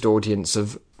bemused audience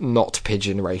of not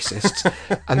pigeon racists.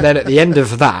 And then at the end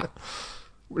of that,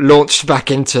 launched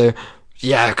back into,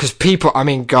 yeah, because people, I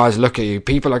mean, guys, look at you.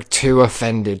 People are too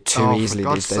offended too easily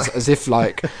these days. As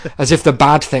if the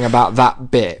bad thing about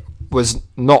that bit was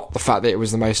not the fact that it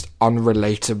was the most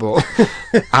unrelatable,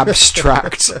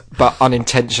 abstract, but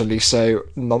unintentionally so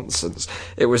nonsense.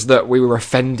 It was that we were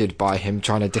offended by him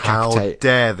trying to decapitate. How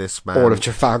dare this man? All of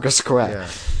Trafalgar Square.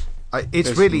 Yeah.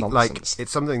 It's really nonsense. Like,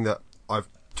 it's something that I've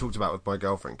talked about with my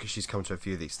girlfriend because she's come to a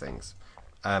few of these things.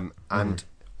 And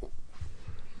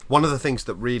one of the things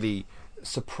that really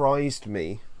surprised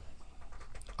me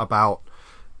about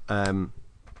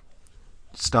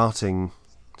starting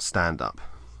stand-up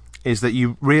is that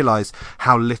you realise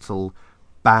how little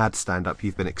bad stand-up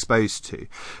you've been exposed to,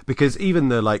 because even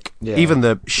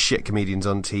the shit comedians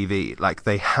on TV, like,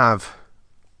 they have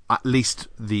at least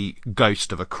the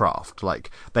ghost of a craft. Like,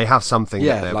 they have something.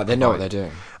 Yeah, like they know what they're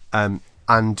doing.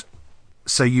 And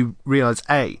so you realise,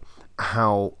 A,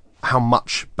 how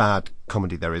much bad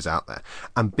comedy there is out there,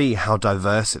 and B, how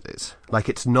diverse it is. Like,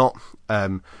 it's not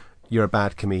you're a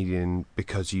bad comedian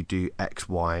because you do X,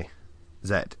 Y,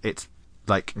 Z. It's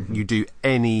like you do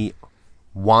any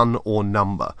one or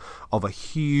number of a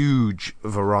huge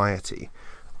variety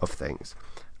of things.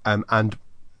 And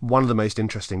one of the most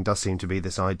interesting does seem to be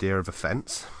this idea of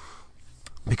offence,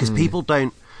 because people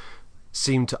don't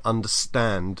seem to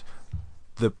understand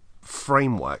the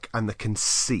framework and the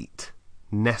conceit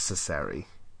necessary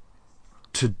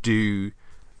to do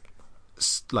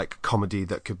like comedy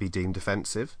that could be deemed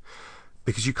offensive,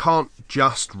 because you can't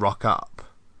just rock up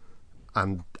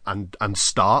and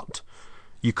start.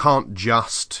 You can't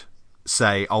just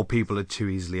say, oh, people are too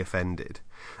easily offended,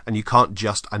 and you can't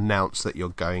just announce that you're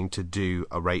going to do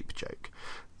a rape joke.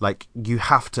 Like, you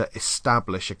have to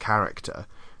establish a character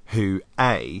who,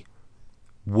 A,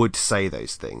 would say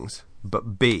those things,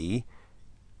 but B,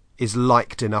 is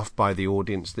liked enough by the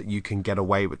audience that you can get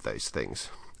away with those things.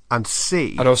 And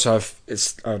C... And also,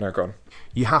 oh no, go on.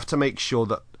 You have to make sure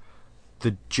that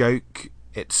the joke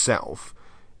itself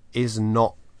is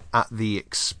not at the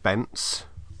expense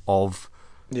of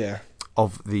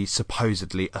the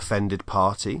supposedly offended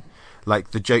party.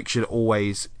 Like, the joke should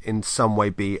always, in some way,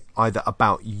 be either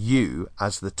about you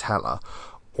as the teller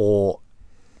or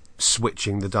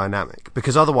switching the dynamic,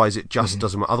 because otherwise it just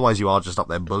doesn't. Otherwise, you are just up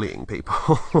there bullying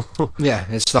people. Yeah,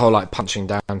 it's the whole like punching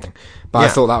down thing. But I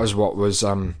thought that was what was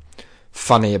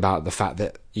funny about the fact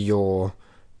that your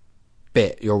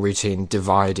routine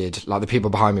divided. Like, the people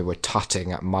behind me were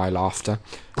tutting at my laughter,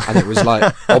 and it was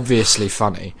like obviously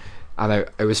funny, and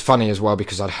it was funny as well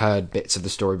because I'd heard bits of the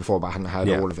story before, but I hadn't heard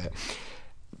all of it.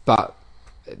 But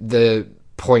the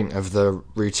point of the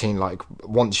routine, like,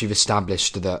 once you've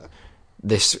established that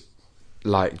this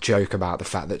like joke about the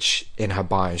fact that in her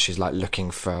bio she's like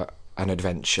looking for an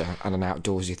adventure and an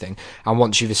outdoorsy thing, and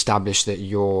once you've established that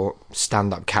your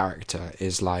stand-up character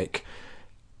is like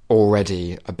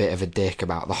already a bit of a dick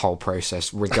about the whole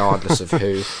process, regardless of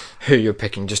who you're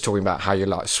picking, just talking about how you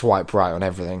like swipe right on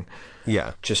everything,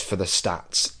 just for the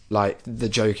stats, like, the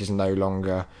joke is no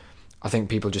longer, I think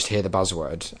people just hear the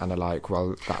buzzword and are like,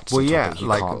 well, that's a topic you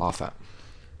can't laugh at.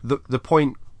 The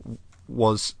point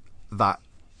was that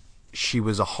she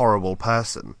was a horrible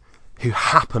person who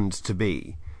happened to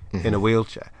be in a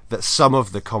wheelchair. That some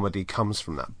of the comedy comes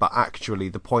from that, but actually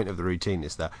the point of the routine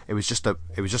is that it was just a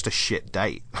shit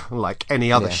date, like any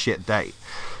other shit date,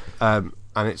 and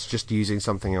it's just using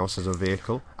something else as a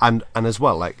vehicle. And as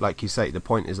well, like you say, the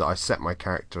point is that I set my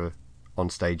character on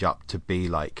stage up to be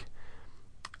like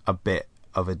a bit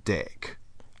of a dick.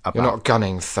 You're not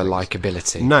gunning for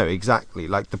likability. No, exactly.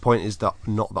 Like, the point is that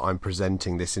not that I'm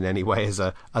presenting this in any way as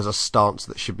a stance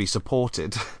that should be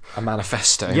supported. A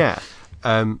manifesto. Yeah.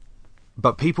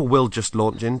 But people will just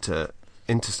launch into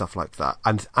stuff like that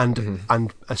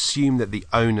and assume that the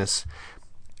onus,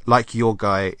 like your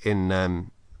guy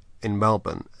in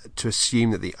Melbourne, to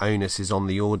assume that the onus is on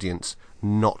the audience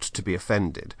not to be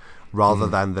offended, rather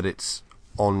than that it's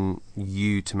on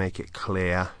you to make it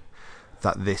clear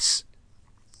that this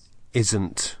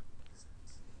isn't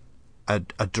a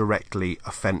directly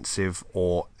offensive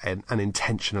or an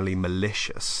intentionally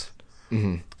malicious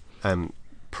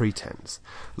pretense.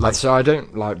 Like, so I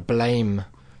don't like blame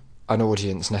an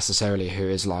audience necessarily who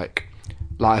is like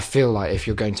I feel like if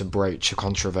you're going to broach a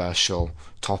controversial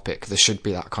topic, there should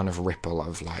be that kind of ripple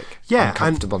of like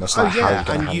uncomfortableness, how you're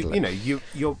going to handle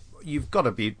it. You've got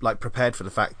to be like prepared for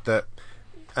the fact that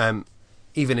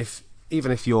even if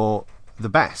you're the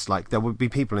best, like, there would be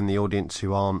people in the audience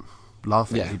who aren't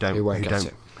laughing, who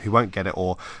won't get it,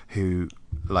 or who,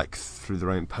 like, through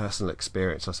their own personal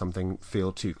experience or something,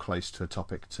 feel too close to a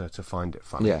topic to find it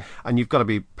funny. And you've got to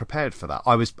be prepared for that.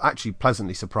 I was actually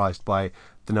pleasantly surprised by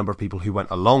the number of people who went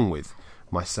along with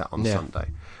my set on Sunday,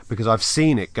 because I've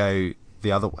seen it go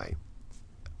the other way,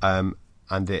 and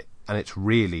it's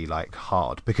really like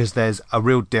hard, because there's a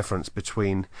real difference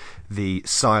between the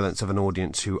silence of an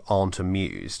audience who aren't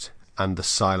amused and the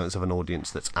silence of an audience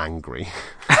that's angry.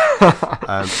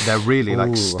 They're really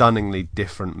like stunningly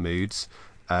different moods,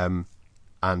 and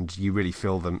you really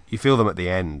feel them. You feel them at the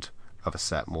end of a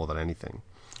set more than anything.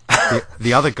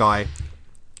 The other guy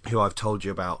who I've told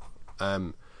you about,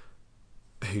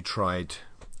 who tried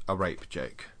a rape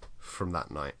joke from that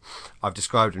night, I've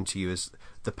described him to you as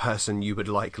the person you would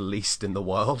like least in the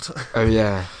world. Oh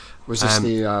yeah. Was this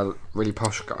the really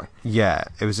posh guy? Yeah,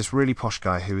 it was this really posh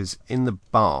guy who was in the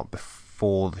bar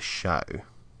before the show,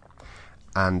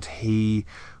 and he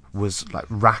was like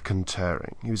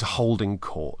raconteuring. He was holding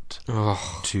court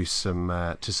to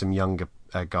some younger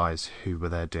guys who were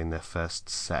there doing their first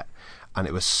set, and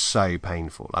it was so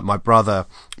painful. Like my brother,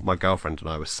 my girlfriend, and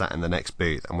I were sat in the next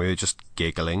booth, and we were just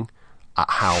giggling at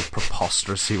how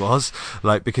preposterous he was.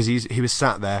 Like, because he was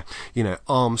sat there, you know,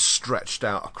 arms stretched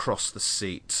out across the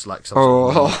seats like some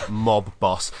sort of mob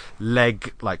boss,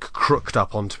 leg like crooked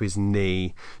up onto his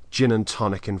knee, gin and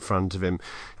tonic in front of him,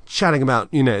 chatting about,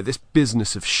 you know, this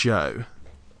business of show.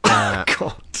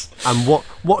 God. And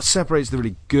what separates the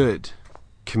really good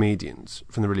comedians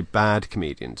from the really bad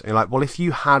comedians? And you're like, well, if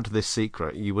you had this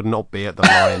secret, you would not be at the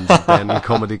Lions Den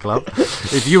Comedy Club.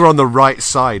 If you were on the right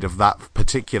side of that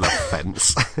particular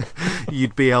fence,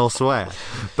 you'd be elsewhere.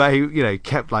 But he, you know,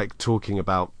 kept like talking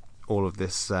about all of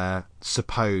this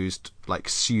supposed like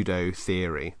pseudo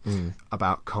theory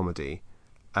about comedy,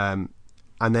 and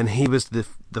then he was the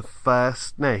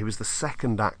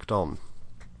second act on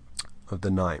of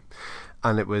the night.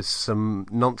 And it was some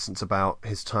nonsense about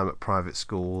his time at private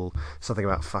school, something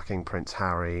about fucking Prince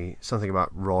Harry, something about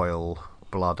royal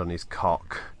blood on his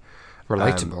cock.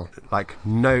 Relatable.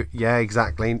 Yeah,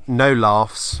 exactly. No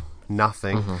laughs,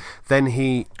 nothing. Then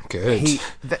he,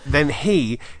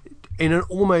 in an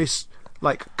almost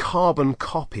like carbon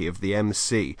copy of the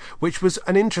MC, which was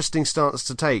an interesting stance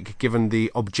to take given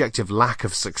the objective lack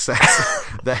of success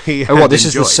that he had this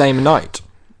enjoyed. is the same night?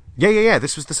 Yeah.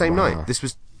 This was the same night. This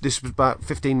was about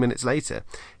 15 minutes later.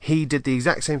 He did the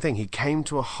exact same thing. He came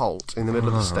to a halt in the middle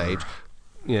of the stage,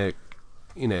 you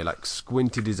know, like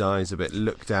squinted his eyes a bit,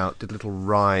 looked out, did a little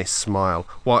wry smile.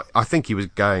 Well, I think he was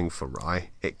going for wry.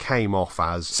 It came off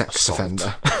as sex assault.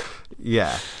 offender.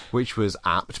 Yeah, which was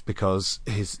apt because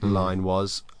his line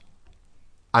was,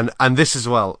 and this as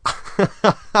well.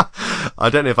 I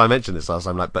don't know if I mentioned this last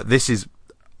time, but this is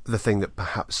the thing that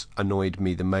perhaps annoyed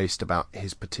me the most about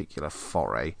his particular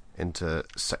foray into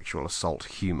sexual assault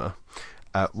humour,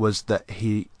 was that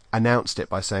he announced it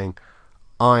by saying,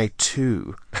 "I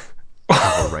too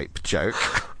have a rape joke."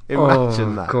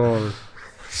 Imagine that. God.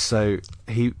 So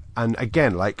and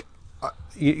again, like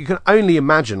you can only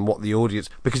imagine what the audience,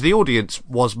 because the audience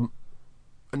was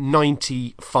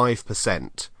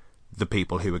 95% the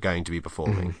people who were going to be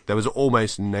performing. There was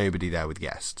almost nobody there with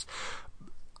guests.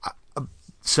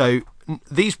 So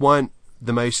these weren't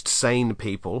the most sane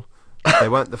people. They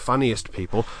weren't the funniest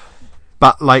people,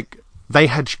 but like they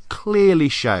had clearly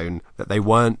shown that they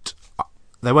weren't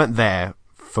there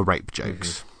for rape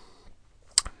jokes.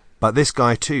 But this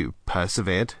guy too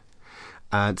persevered,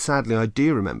 and sadly I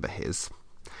do remember his,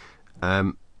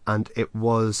 and it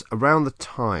was around the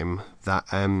time that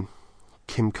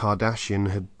Kim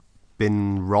Kardashian had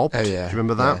been robbed. Oh yeah, do you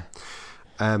remember that?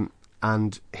 Yeah.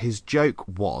 And his joke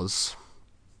was,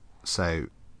 so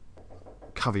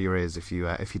cover your ears if you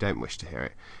don't wish to hear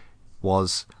it,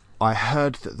 was, "I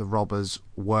heard that the robbers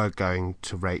were going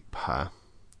to rape her,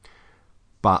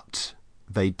 but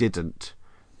they didn't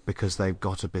because they've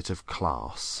got a bit of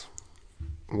class."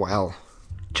 Well,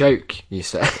 joke, you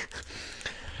say?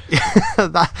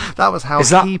 that was how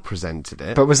he presented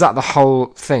it. But was that the whole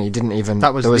thing? He didn't even.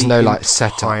 There was no like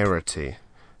setup. Entirety.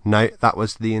 No, that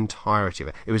was the entirety of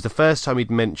it. It was the first time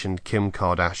he'd mentioned Kim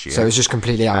Kardashian. So it was just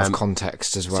completely out of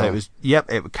context as well. So it was.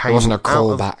 Yep, it came. It wasn't a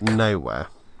callback. Nowhere.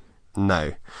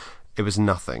 No, it was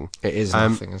nothing. It is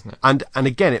nothing, isn't it? And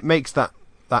again, it makes that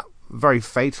very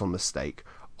fatal mistake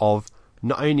of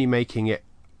not only making it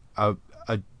a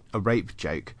rape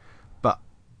joke, but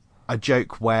a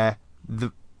joke where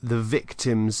the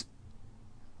victim's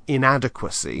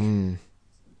inadequacy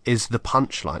is the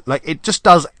punchline. Like, it just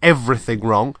does everything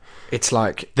wrong. It's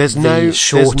like there's the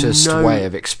shortest way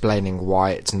of explaining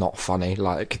why it's not funny.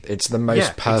 Like, it's the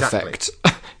most perfect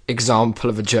example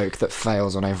of a joke that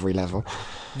fails on every level.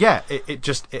 Yeah,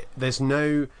 there's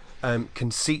no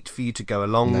conceit for you to go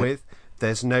along with.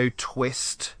 There's no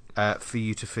twist for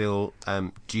you to feel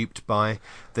duped by.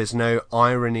 There's no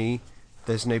irony.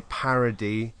 There's no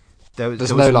parody.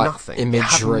 There's no like nothing.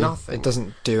 Imagery. It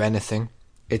doesn't do anything.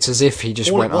 It's as if he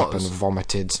just went up and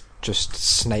vomited just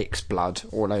snake's blood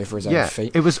all over his own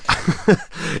feet. It was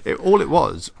all it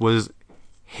was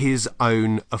his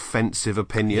own offensive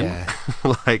opinion,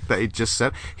 like that he just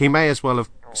said. He may as well have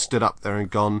stood up there and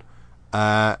gone,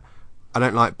 "I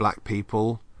don't like black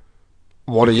people.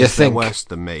 What do you think? They're worse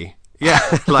than me." Yeah,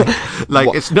 like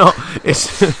it's not.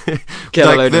 It's get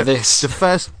like a load of this. The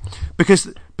first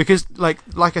because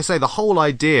like I say, the whole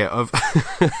idea of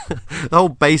the whole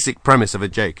basic premise of a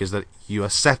joke is that you are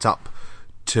set up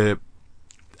to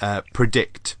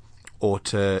predict or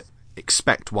to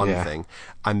expect one Yeah. thing,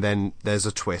 and then there's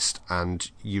a twist, and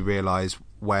you realise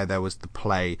where there was the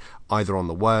play, either on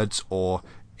the words or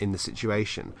in the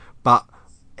situation. But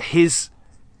his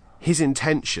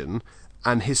intention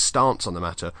and his stance on the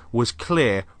matter was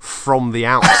clear from the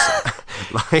outset.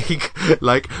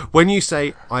 like when you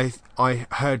say I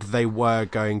heard they were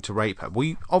going to rape her.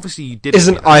 We obviously you didn't.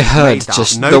 Isn't you know, I you heard made that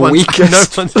just up. the One's-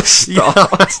 weakest one's-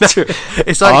 start to-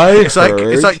 It's I like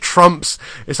heard. it's like Trump's.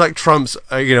 It's like Trump's.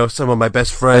 Some of my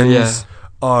best friends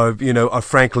Yeah. are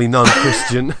frankly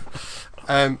non-Christian.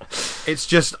 It's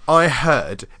just I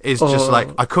heard is just like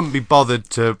I couldn't be bothered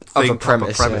to think up a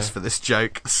premise, premise yeah. for this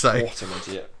joke. So What an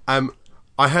idiot.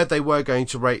 I heard they were going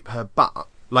to rape her, but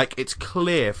like it's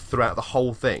clear throughout the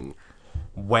whole thing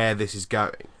where this is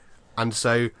going, and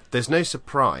so there's no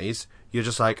surprise. You're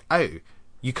just like, oh,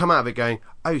 you come out of it going,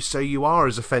 oh, so you are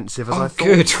as offensive as I thought.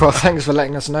 Good. Well, thanks for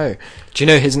letting us know. Do you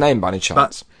know his name by any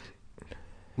chance?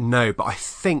 No, but I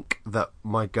think that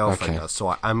my girlfriend Okay. does, so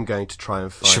I am going to try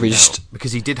and find Should we out. just-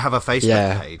 Because he did have a Facebook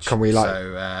Yeah, page. can we, like-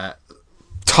 So,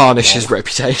 Tarnish his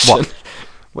reputation.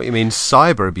 what you mean,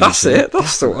 cyber abuse? That's it.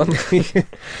 That's the one.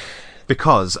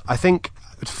 Because I think,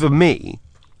 for me,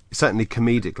 certainly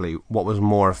comedically, what was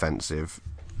more offensive,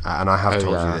 and I have told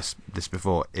you yeah. this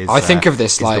before, is I think of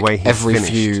this is the way like he every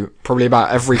finished. probably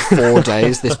about every 4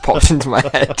 days. This pops into my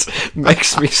head,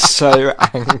 makes me so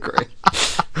angry.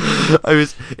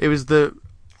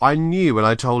 I knew when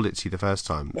I told it to you the first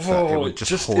time that it would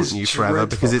just haunt you forever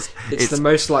because it's the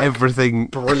most like everything.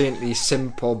 brilliantly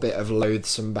simple bit of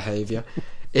loathsome behaviour.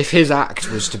 If his act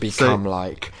was to become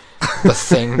like the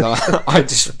thing that I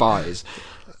despise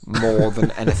more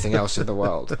than anything else in the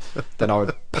world, then I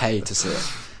would pay to see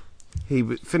it. He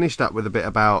finished up with a bit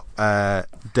about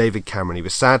David Cameron. He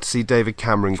was sad to see David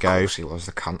Cameron go. Of course he was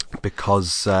the cunt.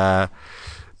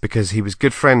 Because he was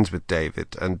good friends with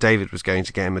David, and David was going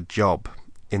to get him a job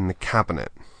in the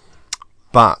cabinet.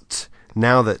 But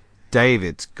now that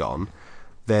David's gone,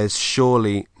 there's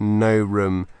surely no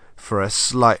room for a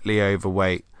slightly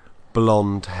overweight,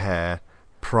 blonde hair,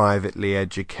 privately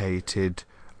educated,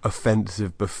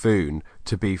 offensive buffoon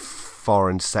to be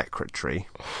foreign secretary.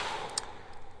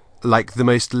 Like the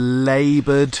most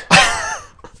laboured,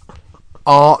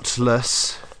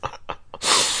 artless,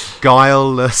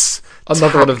 guileless,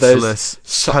 Another one of those tactless,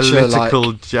 such a,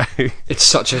 political joke. It's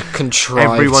such a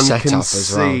contrived Everyone setup can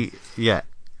as well. see,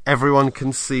 everyone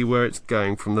can see where it's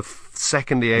going from the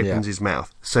second he opens his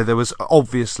mouth. So there was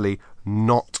obviously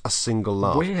not a single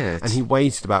laugh. Weird. And he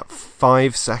waited about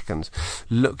 5 seconds,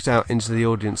 looked out into the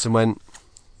audience and went,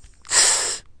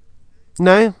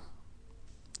 no,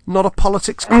 not a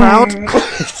politics crowd.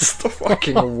 It's the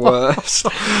fucking worst.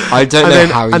 I don't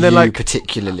know how you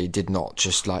particularly did not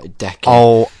just like deck it.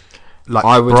 Oh, like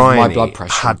I would. Bryony My blood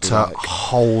pressure had would be to like-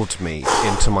 hold me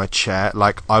into my chair.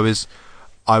 Like I was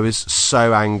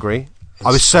so angry. I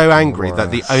was so angry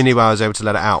that the worst. only way I was able to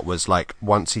let it out was like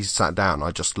once he sat down, I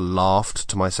just laughed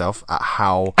to myself at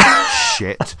how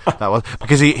shit that was.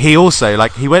 Because he also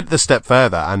like he went the step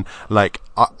further and like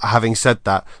having said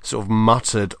that, sort of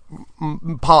muttered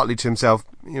partly to himself,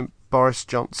 Boris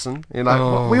Johnson. We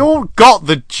all got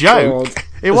the joke. God.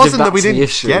 It As wasn't if that we that's the didn't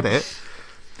issue. get it.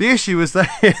 The issue was that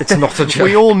It's not a joke.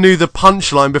 we all knew the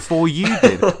punchline before you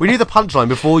did. We knew the punchline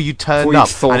before you turned Before you'd up,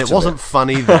 thought and it of wasn't it.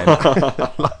 funny then.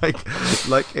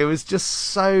 like it was just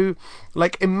so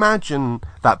like imagine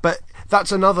that. But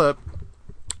that's another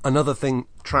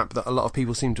trap that a lot of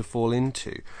people seem to fall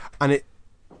into, and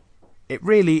it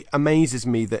really amazes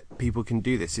me that people can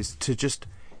do this.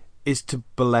 Is to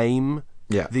blame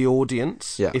the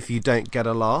audience if you don't get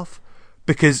a laugh,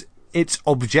 because it's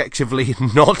objectively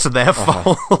not their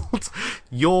fault.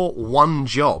 Your one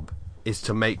job is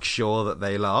to make sure that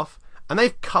they laugh, and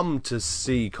they've come to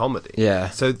see comedy. Yeah.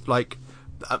 So, like,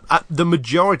 the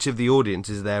majority of the audience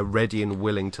is there ready and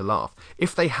willing to laugh.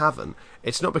 If they haven't,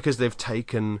 it's not because they've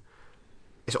taken...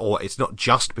 it's not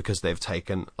just because they've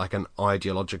taken, like, an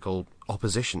ideological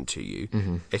opposition to you.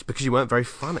 Mm-hmm. It's because you weren't very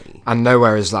funny. And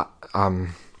nowhere is that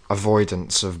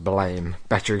avoidance of blame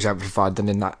better exemplified than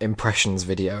in that impressions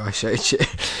video I showed you,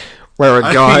 where a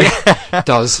guy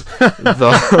does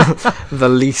the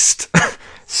least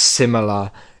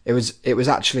similar. It was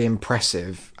actually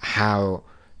impressive how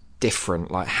different,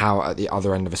 like how at the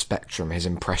other end of a spectrum his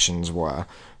impressions were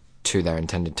to their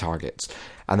intended targets,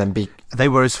 and then they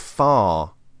were as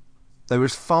far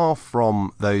as far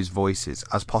from those voices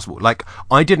as possible. Like,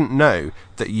 I didn't know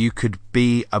that you could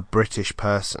be a British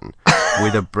person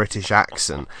with a British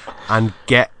accent and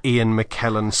get Ian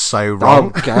McKellen so wrong.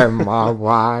 Don't get my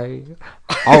way.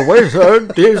 A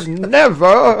wizard is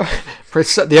never...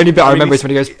 The only bit I remember is when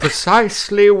he goes,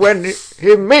 precisely when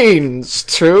he means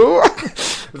to.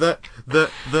 The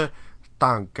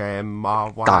don't get my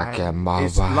way. Don't get my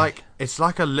way. It's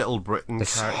like a Little Britain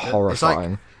It's character.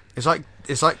 horrifying.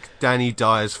 It's like Danny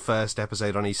Dyer's first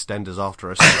episode on EastEnders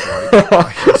after a stroke.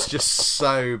 Like, it's just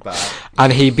so bad.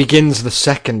 And he begins the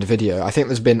second video. I think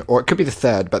there's been, or it could be the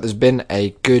third, but there's been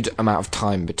a good amount of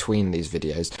time between these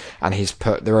videos, and he's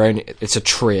put their own. It's a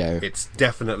trio. It's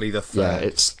definitely the third. Yeah,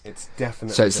 it's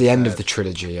definitely. So it's the end of third. the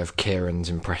trilogy of Kieran's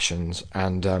impressions,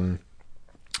 and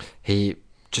he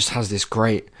just has this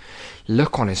great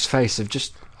look on his face of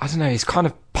just, I don't know, he's kind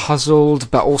of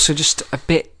puzzled, but also just a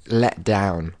bit let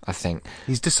down, I think.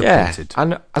 He's disappointed. Yeah,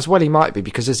 and as well he might be,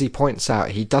 because as he points out,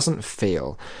 he doesn't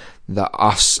feel that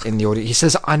us in the audience... He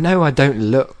says, I know I don't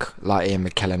look like Ian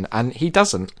McKellen, and he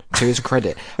doesn't, to his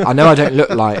credit. I know I don't look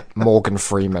like Morgan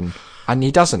Freeman, and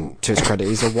he doesn't, to his credit.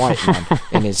 He's a white man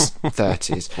in his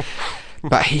 30s.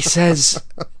 But he says,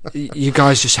 you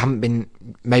guys just haven't been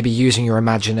maybe using your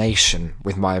imagination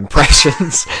with my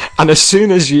impressions. And as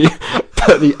soon as you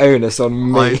put the onus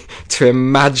on me to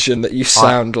imagine that you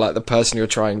sound like the person you're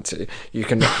trying to, you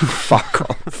can fuck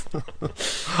off.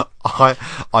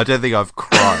 I don't think I've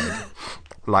cried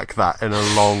like that in a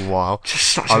long while.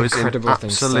 Just such an incredible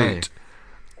thing to say.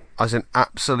 I was in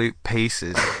absolute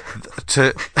pieces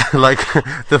to, like,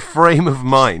 the frame of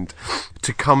mind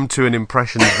to come to an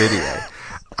impressions video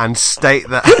and state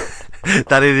that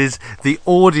that it is the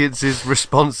audience's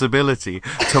responsibility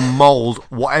to mould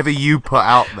whatever you put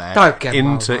out there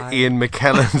into Ian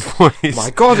McKellen's voice.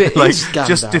 My God, it like, is Gandalf.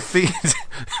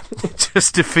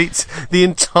 just defeats the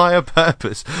entire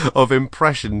purpose of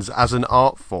impressions as an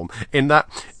art form, in that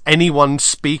anyone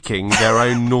speaking their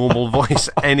own normal voice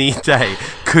any day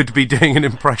could be doing an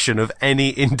impression of any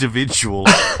individual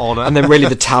on it. And then really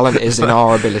the talent is in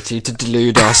our ability to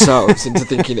delude ourselves into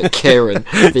thinking that Kieran,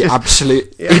 the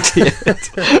absolute idiot,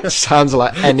 sounds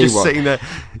like anyone. Sitting there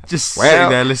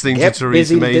listening to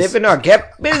Theresa May's... Get busy living or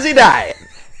get busy dying.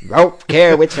 Don't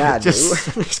care which I do.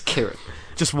 Just Kieran.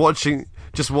 Just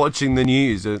watching the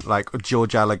news, like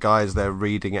George Alagai's there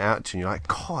reading it out to you, you're like,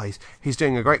 God, he's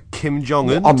doing a great Kim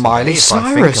Jong-un. On Miley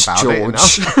Cyrus,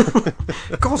 George.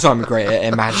 God, I'm great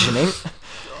at imagining.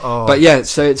 But yeah,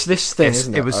 so it's this thing,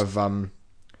 isn't it? Of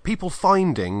people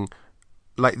finding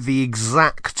like the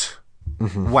exact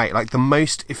way, like the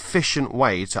most efficient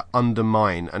way to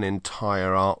undermine an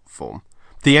entire art form.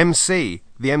 The MC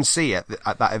at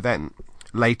that event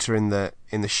later in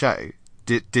the show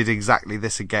did exactly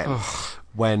this again.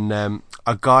 When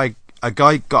a guy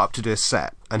got up to do a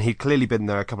set, and he'd clearly been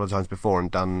there a couple of times before and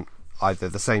done either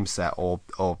the same set or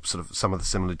sort of some of the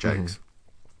similar jokes.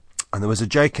 And there was a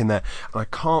joke in there, and I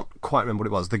can't quite remember what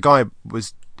it was. The guy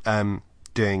was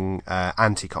doing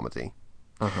anti-comedy,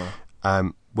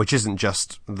 which isn't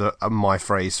just my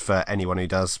phrase for anyone who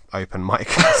does open mic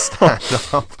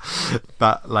stand-up,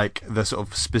 but like the sort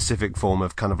of specific form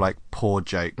of kind of like poor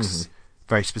jokes,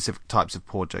 very specific types of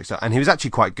poor jokes. And he was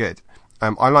actually quite good.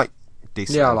 I like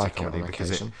decent comedy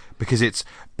because it's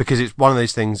one of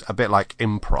those things, a bit like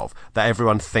improv, that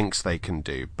everyone thinks they can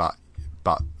do, but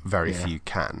very few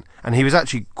can. And he was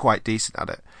actually quite decent at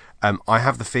it. I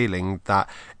have the feeling that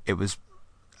it was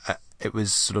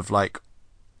sort of like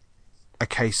a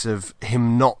case of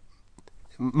him not.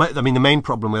 I mean, the main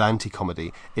problem with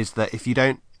anti-comedy is that if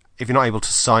you're not able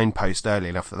to signpost early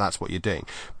enough that that's what you're doing,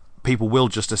 people will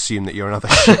just assume that you're another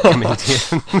shit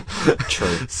comedian.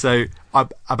 True. So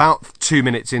about 2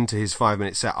 minutes into his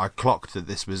 5-minute set, I clocked that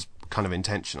this was kind of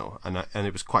intentional, and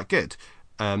it was quite good.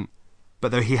 But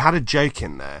though he had a joke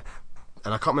in there,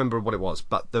 and I can't remember what it was,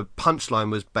 but the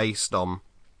punchline was based on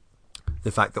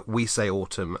the fact that we say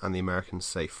autumn and the Americans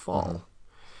say fall,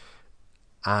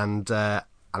 and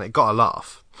it got a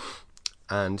laugh.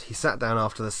 And he sat down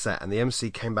after the set, and the MC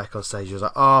came back on stage. He was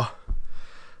like, "Oh,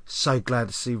 so glad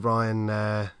to see Ryan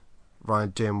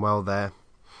doing well there,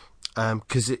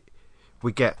 because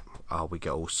we get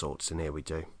all sorts in here, we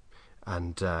do."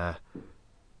 And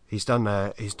he's done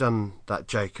that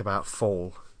joke about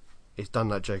fall. He's done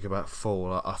that joke about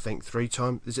fall, I think 3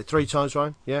 times. Is it 3 times,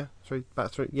 Ryan? Yeah,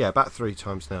 about 3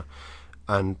 times now.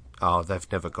 And they've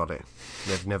never got it.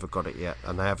 They've never got it yet,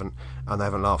 and they haven't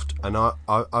laughed. And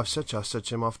I've said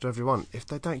to him after every one, if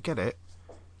they don't get it,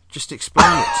 just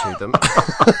explain it to them.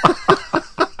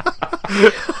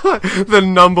 The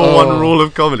number one rule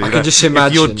of comedy. I can just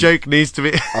imagine. If your joke needs to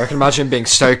be... I can imagine being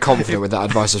so confident with that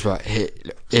advice as well. Here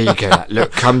you go. Lad.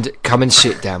 Look, come and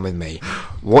sit down with me.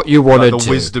 What you want to the do.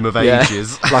 wisdom of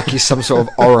ages. Like he's some sort of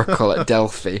oracle at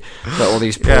Delphi that all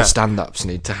these poor stand-ups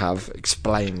need to have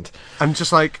explained. And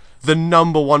just like the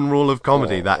number one rule of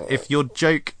comedy, that if your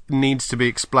joke needs to be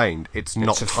explained, it's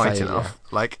not tight failure. enough.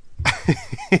 Like,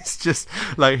 it's just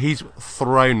like he's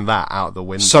thrown that out the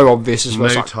window. So obvious as well.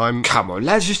 No Like, time. come on,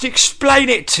 let's just explain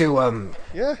it to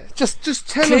Yeah, just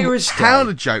tell Clear them as how day.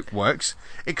 the joke works.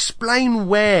 Explain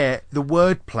where the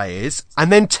wordplay is,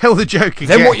 and then tell the joke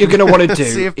again. Then what you're going to want to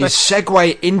See do if they- is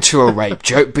segue into a rape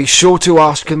joke. Be sure to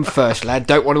ask them first, lad.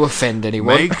 Don't want to offend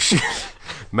anyone.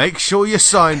 make sure you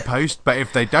signpost, but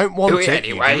if they don't want Do it it,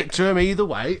 you anyway. give it to them either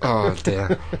way. Oh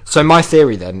dear. So my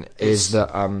theory then is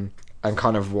that, and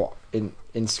kind of what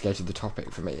instigated the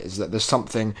topic for me is that there's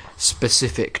something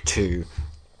specific to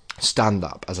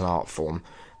stand-up as an art form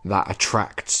that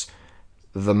attracts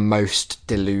the most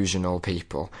delusional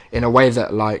people in a way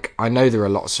that, like, I know there are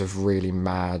lots of really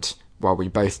mad. Well, we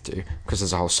both do, because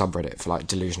there's a whole subreddit for like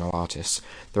delusional artists.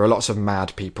 There are lots of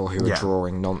mad people who are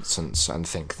drawing nonsense and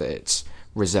think that it's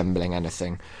resembling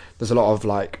anything. There's a lot of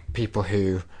like people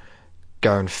who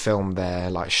go and film their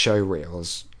like show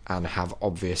reels and have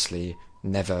obviously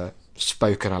never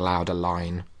spoken aloud a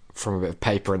line from a bit of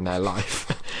paper in their life.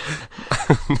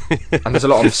 And there's a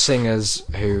lot of singers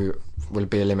who will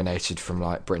be eliminated from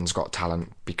like Britain's Got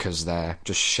Talent because they're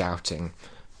just shouting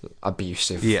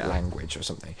abusive language or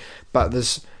something. But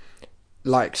there's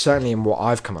like, certainly in what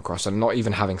I've come across, and not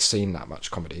even having seen that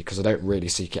much comedy because I don't really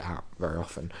seek it out very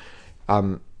often,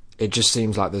 it just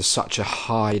seems like there's such a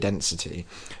high density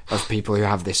of people who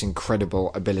have this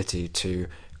incredible ability to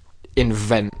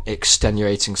invent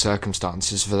extenuating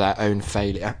circumstances for their own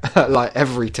failure, like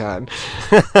every turn.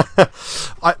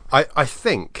 I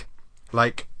think,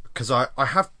 like, because I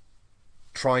have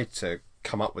tried to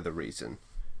come up with a reason,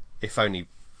 if only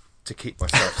to keep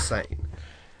myself sane.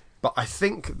 But I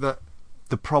think that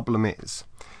the problem is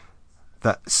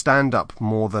that stand-up,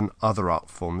 more than other art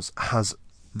forms, has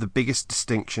the biggest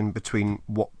distinction between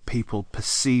what people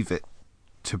perceive it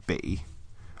to be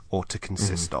or to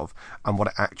consist of and what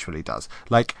it actually does.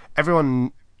 Like,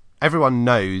 everyone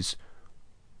knows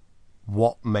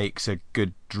what makes a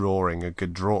good drawing a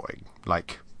good drawing.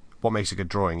 Like, what makes a good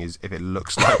drawing is if it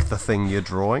looks like the thing you're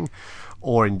drawing,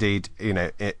 or indeed, you know,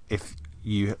 if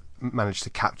you manage to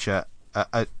capture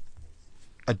a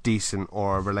decent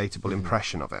or a relatable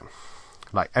impression of it.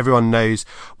 Like, everyone knows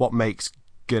what makes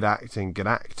good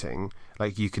acting.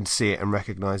 Like, you can see it and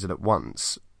recognise it at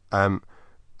once.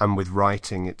 And with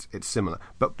writing, it's similar.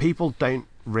 But people don't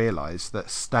realise that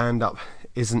stand-up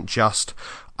isn't just,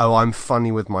 oh, I'm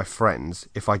funny with my friends.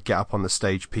 If I get up on the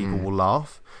stage, people will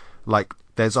laugh. Like,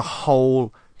 there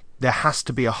has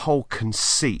to be a whole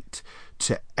conceit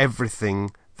to everything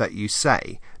that you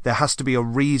say. There has to be a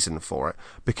reason for it,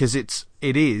 because it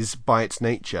is by its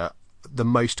nature the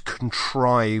most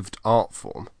contrived art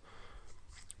form,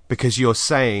 because you're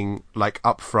saying, like,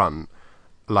 up front,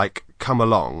 like, come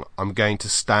along, I'm going to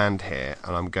stand here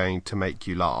and I'm going to make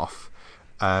you laugh.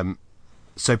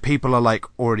 So people are, like,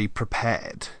 already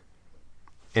prepared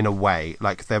in a way.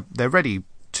 Like, they're ready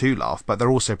to laugh, but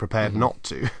they're also prepared not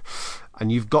to.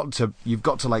 And you've got to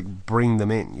like bring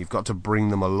them in. You've got to bring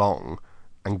them along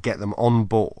and get them on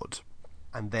board,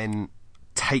 and then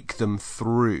take them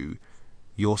through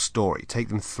your story, take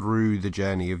them through the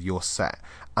journey of your set.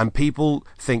 And people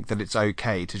think that it's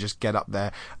okay to just get up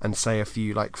there and say a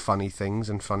few like funny things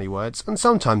and funny words, and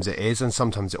sometimes it is, and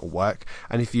sometimes it'll work.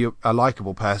 And if you're a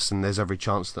likable person, there's every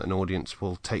chance that an audience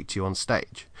will take you on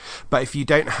stage. But if you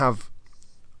don't have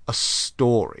a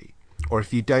story, or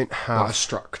if you don't have a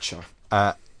structure,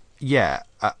 a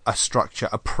structure,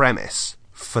 a premise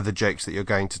for the jokes that you're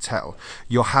going to tell,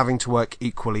 you're having to work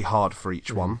equally hard for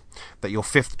each one. That your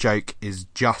fifth joke is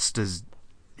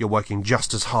you're working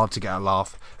just as hard to get a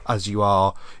laugh as you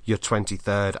are your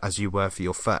 23rd, as you were for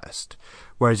your first.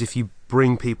 Whereas if you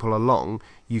bring people along,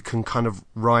 you can kind of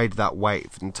ride that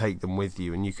wave and take them with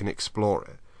you, and you can explore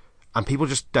it. And people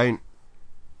just don't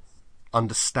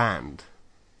understand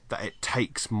that it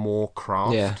takes more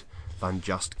craft than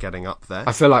just getting up there.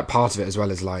 I feel like part of it as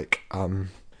well is like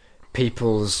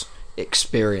people's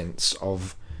experience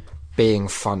of being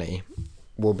funny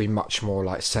will be much more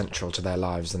like central to their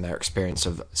lives than their experience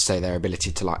of, say, their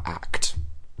ability to like act.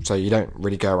 So you don't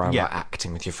really go around like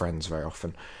acting with your friends very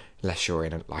often, unless you're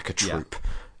in a troupe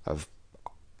of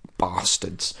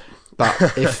bastards. But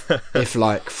if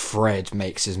like Fred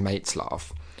makes his mates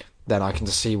laugh, then I can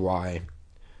see why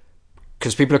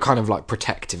because people are kind of like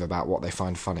protective about what they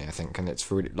find funny, I think, and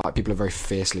it's really like people are very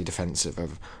fiercely defensive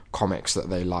of comics that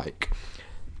they like,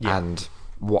 and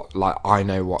what like I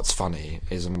know what's funny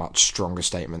is a much stronger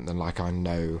statement than like I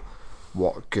know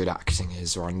what good acting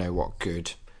is, or I know what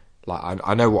good like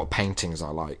I know what paintings I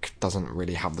like doesn't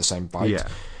really have the same bite,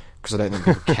 because I don't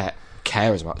think people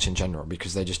care as much in general,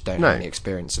 because they just don't have any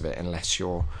experience of it unless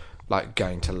you're like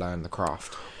going to learn the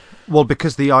craft. Well,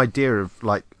 because the idea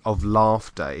of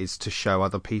laughter is to show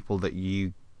other people that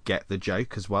you get the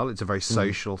joke as well. It's a very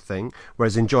social thing,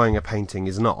 whereas enjoying a painting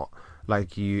is not.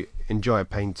 Like, you enjoy a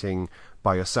painting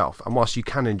by yourself, and whilst you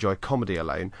can enjoy comedy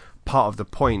alone, part of the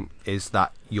point is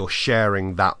that you're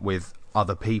sharing that with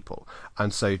other people,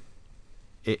 and so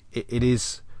it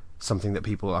is something that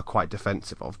people are quite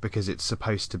defensive of, because it's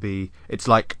supposed to be, it's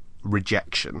like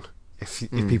rejection. If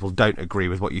people don't agree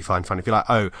with what you find funny, if you're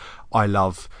like, I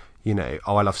love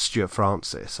Stuart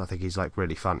Francis, I think he's like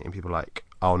really funny, and people are like,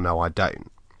 oh no, I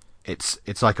don't.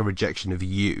 It's like a rejection of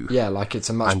you. Yeah, like it's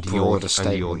a much broader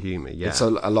statement. And your humour, yeah. It's a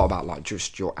lot about like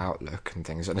just your outlook and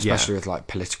things, and especially with like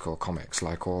political comics,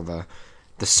 like all the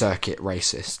circuit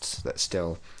racists that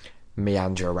still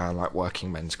meander around like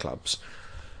working men's clubs.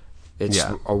 It's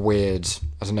a weird,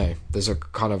 I don't know, there's a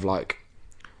kind of like,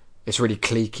 it's really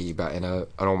cliquey, but in an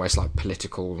almost like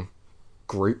political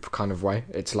group kind of way.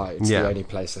 It's like it's the only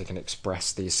place they can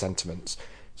express these sentiments,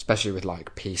 especially with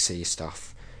like PC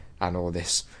stuff and all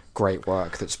this great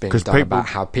work that's being done about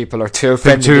how people are too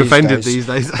offended these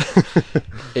days.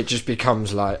 It just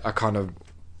becomes like a kind of,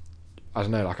 I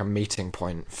don't know, like a meeting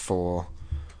point for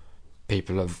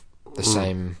people of the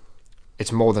same.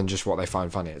 It's more than just what they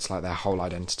find funny. It's like their whole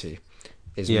identity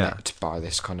is met by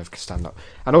this kind of stand-up.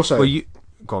 And also,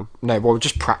 go on. No, well,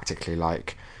 just practically,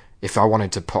 like, if I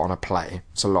wanted to put on a play,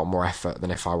 it's a lot more effort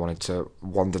than if I wanted to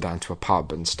wander down to a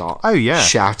pub and start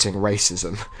shouting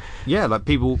racism. Yeah, like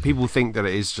people think that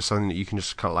it is just something that you can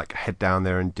just kind of like head down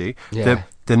there and do. Yeah.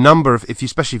 The number of,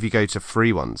 especially if you go to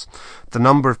free ones, the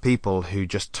number of people who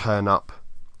just turn up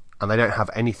and they don't have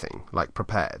anything like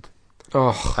prepared.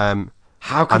 Oh,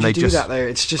 how can you do that though?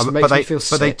 It's just makes me feel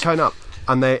sick. But they turn up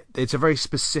and it's a very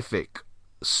specific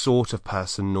sort of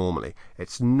person normally.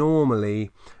 It's normally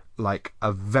like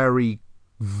a very,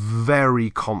 very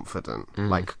confident,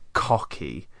 like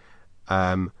cocky,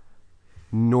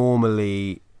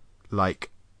 normally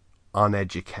like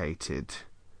uneducated,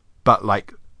 but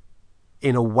like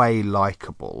in a way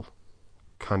likable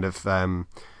kind of man.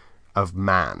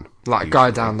 Like a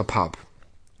guy down the pub.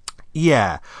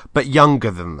 Yeah, but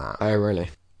younger than that. Oh, really?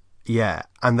 Yeah,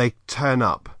 and they turn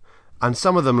up, and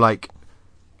some of them like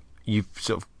you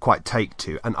sort of quite take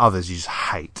to, and others you just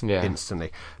hate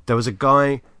instantly. There was a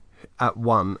guy at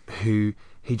one who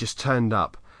he just turned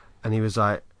up, and he was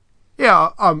like, "Yeah,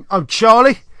 I'm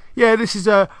Charlie. Yeah, this is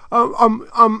I'm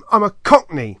a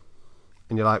Cockney."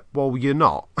 And you're like, "Well, you're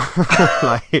not."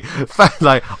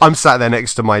 like I'm sat there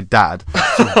next to my dad,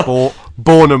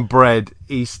 born and bred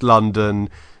East London.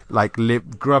 Like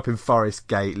grew up in Forest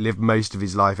Gate, lived most of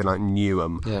his life in like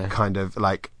Newham, kind of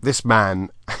like this man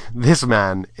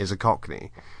is a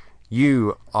Cockney.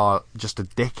 You are just a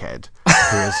dickhead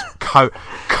who has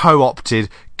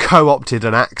co-opted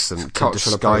an accent to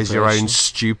disguise your own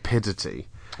stupidity.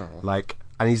 Like,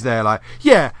 and he's there like,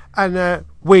 yeah, and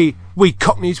we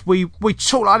Cockneys we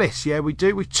talk like this, yeah, we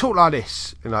do, we talk like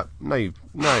this. And like, no,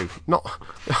 not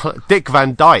Dick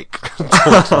Van Dyke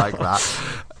talks like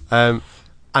that.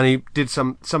 And he did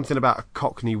something about a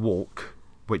Cockney walk,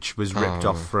 which was ripped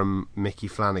off from Mickey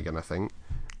Flanagan, I think.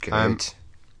 Good.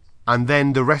 And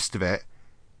then the rest of it,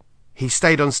 he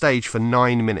stayed on stage for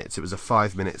 9 minutes. It was a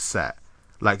 5-minute set.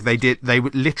 Like they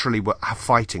literally were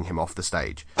fighting him off the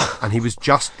stage, and he was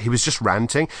just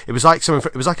ranting. It was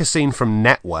like a scene from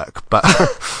Network, but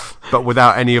but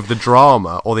without any of the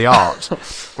drama or the art.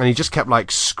 And he just kept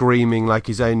like screaming like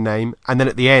his own name. And then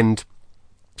at the end,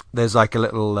 there's like a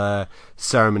little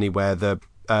ceremony where the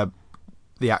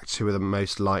acts who are the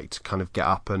most liked kind of get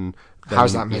up, and then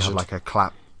how's that measured? You have like a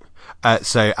clap.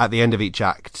 So at the end of each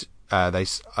act,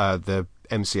 the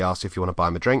MC asks if you want to buy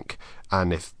them a drink,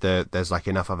 and if there's like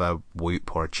enough of a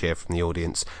whoop or a cheer from the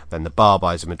audience, then the bar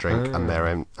buys them a drink, and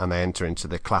they enter into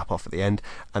the clap off at the end,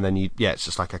 and then it's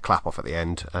just like a clap off at the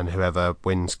end, and whoever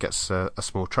wins gets a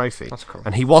small trophy. That's cool.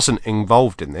 And he wasn't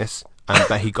involved in this.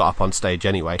 But he got up on stage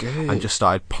anyway and just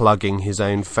started plugging his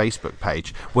own Facebook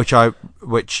page, which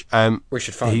we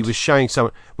should find. He was showing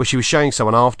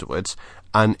someone afterwards,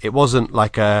 and it wasn't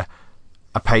like a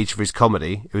page for his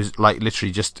comedy. It was like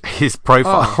literally just his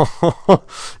profile.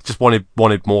 Just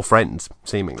wanted more friends,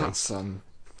 seemingly. That's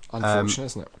unfortunate,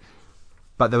 isn't it?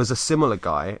 But there was a similar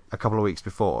guy a couple of weeks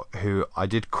before who I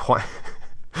did quite,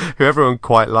 who everyone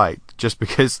quite liked, just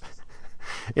because,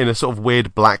 in a sort of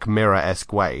weird Black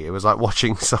Mirror-esque way, it was like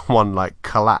watching someone like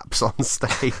collapse on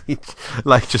stage,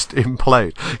 like just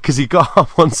implode, because he got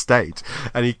up on stage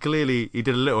and he did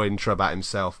a little intro about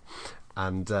himself,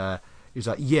 and he was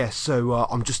like, so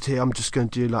I'm just here, I'm just going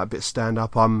to do like a bit of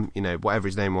stand-up, I'm, whatever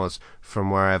his name was, from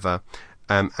wherever,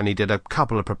 and he did a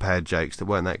couple of prepared jokes that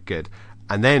weren't that good,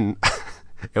 and then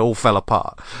it all fell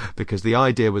apart, because the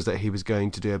idea was that he was going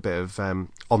to do a bit of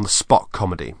on-the-spot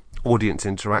comedy, audience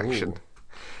interaction. Ooh.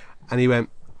 And he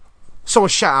went, someone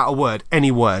shout out a word,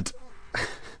 any word.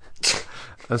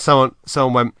 And someone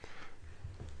went,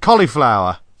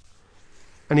 cauliflower.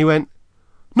 And he went,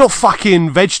 not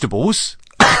fucking vegetables.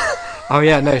 Oh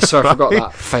yeah, no, sorry, I forgot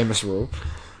that famous rule.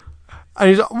 And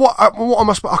he's like, what am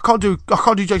I supposed? I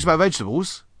can't do jokes about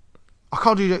vegetables.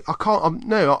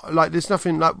 There's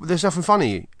nothing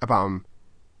funny about them.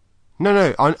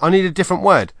 No, I need a different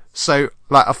word. So,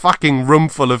 like, a fucking room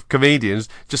full of comedians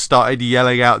just started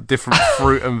yelling out different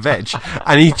fruit and veg,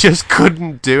 and he just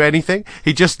couldn't do anything.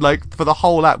 He just, like, for the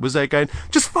whole act was there going,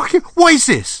 just fucking, what is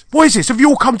this? Have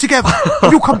you all come together?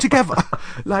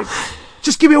 Like,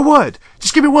 just give me a word.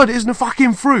 It isn't a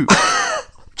fucking fruit.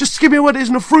 Just give me a word, it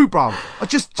isn't a fruit, bro.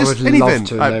 Just I would anything. love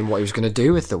to have known what he was going to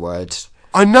do with the word.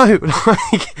 I know,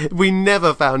 like, we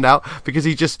never found out, because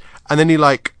he just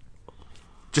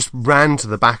ran to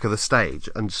the back of the stage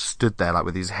and stood there, like,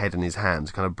 with his head in his hands,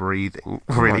 kind of breathing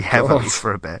really heavily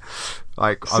for a bit.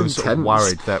 Like, I was sort of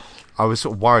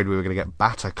worried we were going to get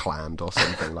Bataclaned or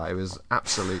something. Like, it was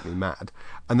absolutely mad.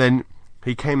 And then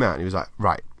he came out and he was like,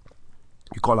 right,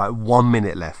 you've got like 1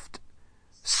 minute left.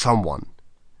 Someone,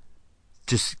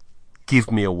 just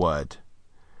give me a word.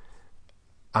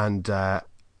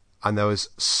 And there was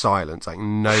silence, like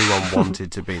no one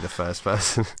wanted to be the first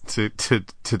person to do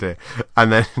it.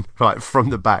 And then, like, from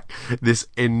the back, this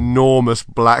enormous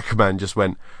black man just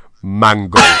went,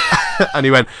 mango. and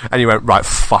he went, right,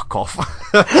 fuck off.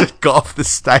 Just got off the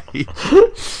stage.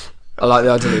 I like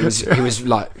the idea he was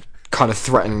like kind of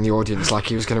threatening the audience, like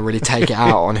he was going to really take it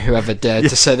out on whoever dared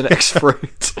to say the next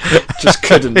fruit. Just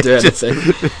couldn't do anything.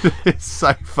 It's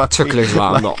so funny. Tuckler's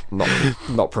like,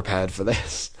 I'm not prepared for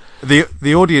this.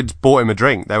 The audience bought him a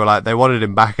drink. They were like, they wanted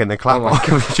him back in the clap,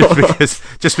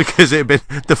 just because it had been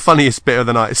the funniest bit of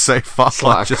the night so far. It's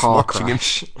like just watching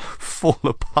crash. him fall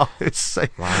apart. It's so,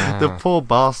 wow. The poor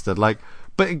bastard. Like,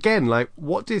 but again, like,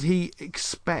 what did he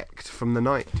expect from the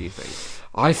night? Do you think?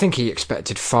 I think he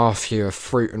expected far fewer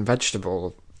fruit and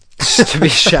vegetables to be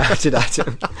shouted at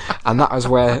him, and that was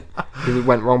where he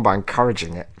went wrong by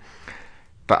encouraging it.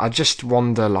 But I just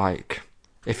wonder, like,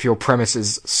 if your premise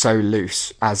is so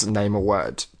loose as name a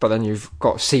word, but then you've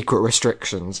got secret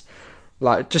restrictions,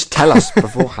 like, just tell us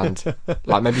beforehand.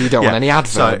 Like, maybe you don't want any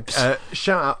adverbs. So,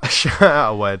 shout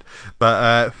out a word.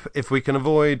 But if we can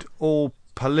avoid all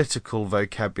political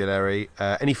vocabulary,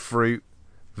 any fruit,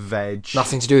 veg,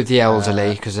 nothing to do with the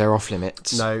elderly, because they're off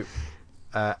limits. No,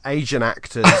 Asian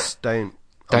actors don't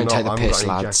take the piss,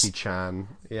 lads. Jackie Chan,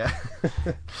 yeah.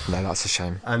 No, that's a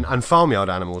shame. And farmyard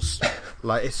animals,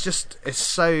 like, it's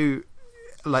so,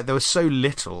 like, there was so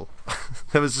little.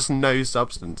 There was just no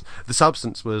substance. The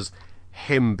substance was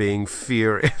him being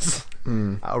furious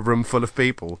at a room full of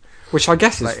people, which I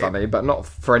guess is funny, but not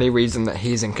for any reason that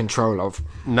he's in control of.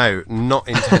 No, not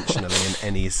intentionally in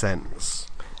any sense.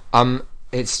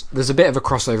 There's a bit of a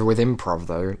crossover with improv,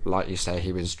 though. Like you say,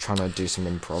 he was trying to do some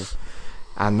improv,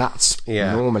 and that's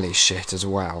normally shit as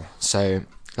well. So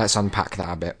let's unpack that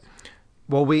a bit.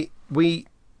 Well, we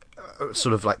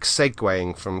sort of, like,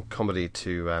 segueing from comedy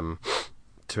to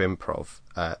improv.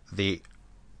 The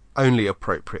only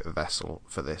appropriate vessel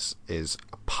for this is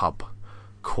a pub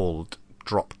called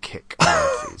Dropkick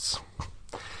Murphys.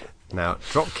 Now,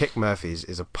 Dropkick Murphys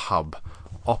is a pub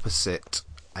opposite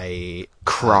a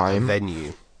crime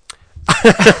venue.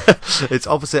 It's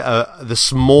opposite the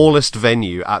smallest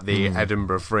venue at the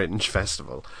Edinburgh Fringe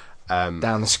Festival. Down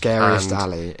the scariest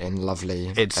alley in lovely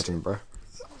Edinburgh.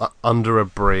 Under a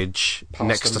bridge, past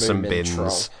next to some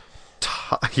bins.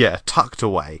 Tucked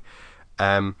away.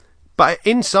 But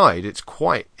inside, it's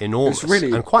quite enormous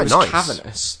and quite nice. It was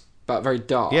cavernous, but very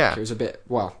dark. Yeah. It was a bit,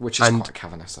 which is quite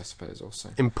cavernous, I suppose, also.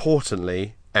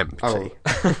 Importantly, empty. Oh.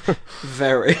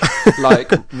 Very,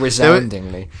 like,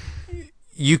 resoundingly.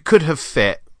 You could have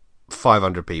fit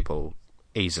 500 people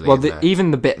easily. Well, even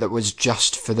the bit that was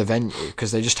just for the venue,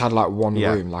 because they just had, like, one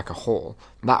room, like a hall,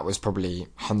 that was probably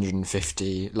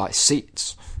 150, like,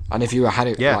 seats. And if you were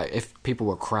like, if people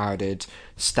were crowded,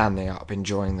 standing up,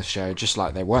 enjoying the show, just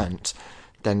like they weren't,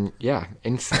 then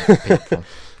infinite people.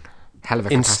 Hell of a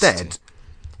capacity.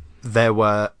 there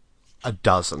were a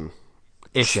dozen,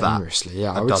 if Generously, that,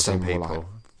 yeah, I a would dozen say more people. like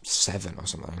 7 or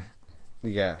something.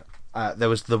 Yeah. There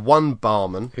was the one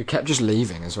barman. Who kept just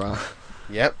leaving as well.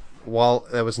 Yep. While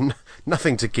there was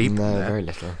nothing to keep No, him there. very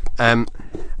little.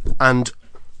 And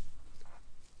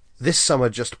this summer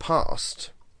just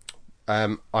passed,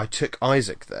 I took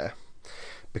Isaac there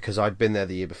because I'd been there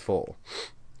the year before.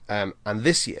 And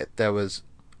this year there was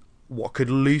what could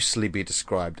loosely be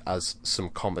described as some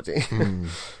comedy,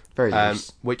 Very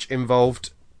loose. which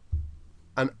involved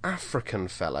an African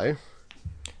fellow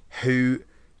who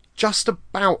just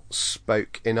about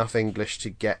spoke enough English to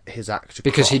get his act across.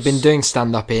 Because he'd been doing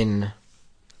stand-up in,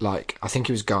 like, I think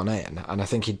he was Ghanaian, and I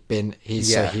think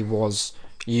so he was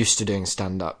used to doing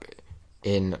stand-up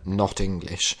in not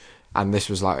English, and this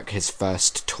was like his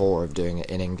first tour of doing it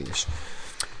in English.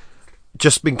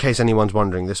 Just in case anyone's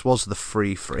wondering, this was the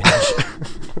Free Fringe.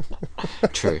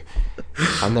 True.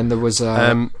 And then there was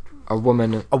a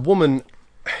woman... A woman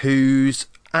whose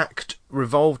act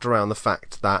revolved around the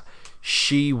fact that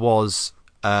she was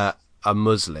a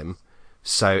Muslim,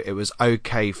 so it was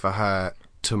okay for her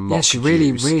to mock Yeah, she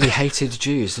really, Jews. really hated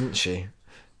Jews, didn't she?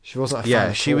 She wasn't a fan at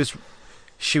all.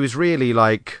 She was really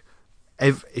like...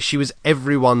 she was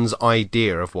everyone's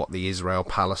idea of what the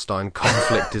Israel-Palestine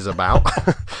conflict is about,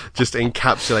 just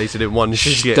encapsulated in one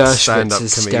shit stand-up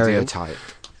comedian. Stereotype.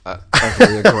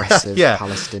 Every aggressive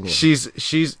Palestinian.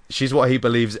 She's what he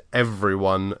believes every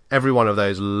one of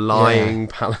those lying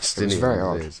Palestinians It was very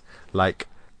odd. is. Like,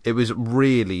 it was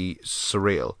really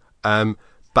surreal.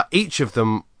 But each of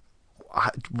them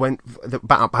went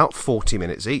about 40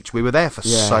 minutes each. We were there for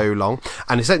so long,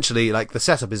 and essentially, like, the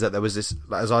setup is that there was this,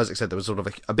 as Isaac said, there was sort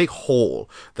of a big hall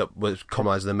that was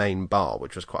common as the main bar,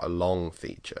 which was quite a long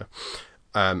feature,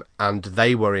 and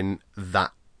they were in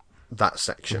that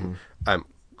section,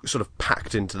 sort of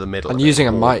packed into the middle, and of using it,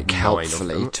 a mic 9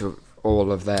 helpfully of them. to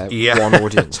all of their one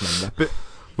audience member.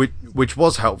 Which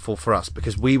was helpful for us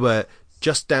because we were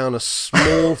just down a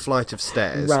small flight of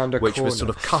stairs, Round a which corner. was sort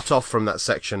of cut off from that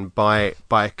section by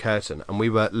a curtain, and we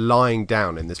were lying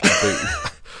down in this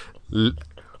booth,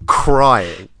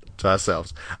 crying to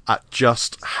ourselves at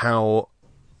just how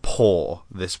poor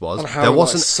this was. And how There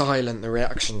wasn't silent the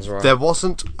reactions were. there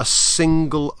wasn't a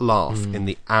single laugh in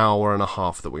the hour and a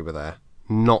half that we were there.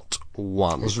 Not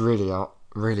one. It was really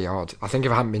odd. I think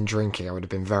if I hadn't been drinking, I would have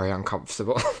been very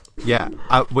uncomfortable. Yeah,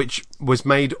 which was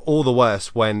made all the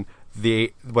worse when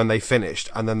they finished,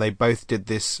 and then they both did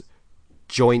this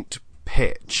joint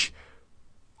pitch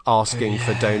asking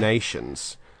for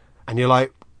donations, and you're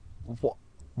like, what?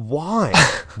 Why?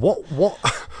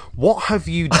 what have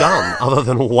you done other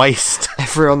than waste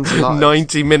Everyone's lives.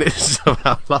 90 minutes of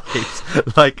our lives?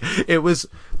 Like, it was.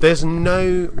 There's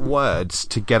no words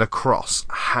to get across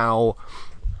how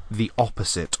the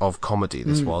opposite of comedy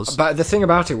this was. But the thing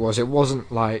about it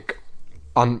wasn't like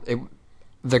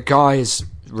the guy's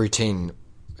routine,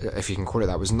 if you can call it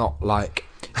that, was not like,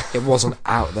 it wasn't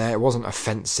out there, it wasn't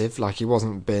offensive, like he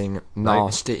wasn't being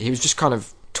nasty. He was just kind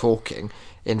of talking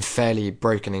in fairly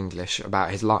broken English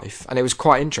about his life, and it was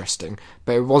quite interesting,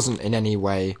 but it wasn't in any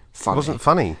way funny. It wasn't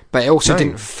funny. But it also No.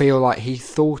 didn't feel like he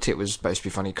thought it was supposed to be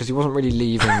funny, because he wasn't really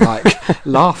leaving like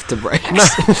laughter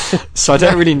breaks. So I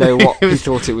don't really know what he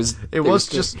thought it was. It was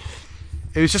just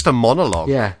a monologue.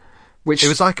 Yeah. Which It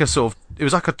was like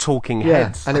a talking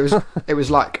heads. and it was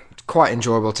like quite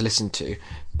enjoyable to listen to.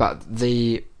 But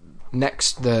the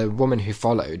woman who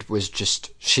followed was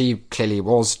just, she clearly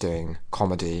was doing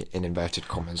comedy in inverted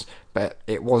commas, but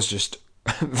it was just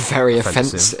very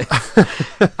offensive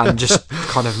and just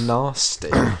kind of nasty.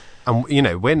 And you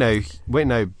know, we're no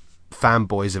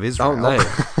fanboys of Israel. Oh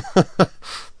no.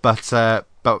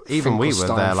 but even we were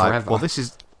Finkelstein there like, forever. well, this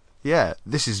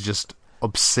is just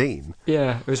obscene.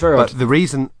 Yeah, it was very But odd. the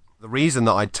reason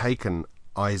that I'd taken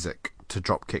Isaac to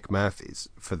Dropkick Murphys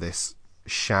for this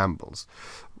shambles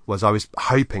was I was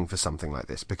hoping for something like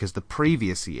this, because the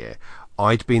previous year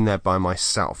I'd been there by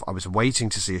myself. I was waiting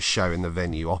to see a show in the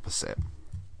venue opposite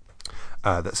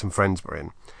that some friends were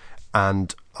in,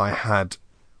 and I had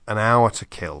an hour to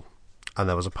kill, and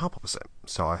there was a pub opposite,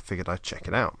 so I figured I'd check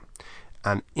it out.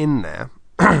 And in there,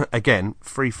 again,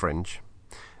 Free Fringe,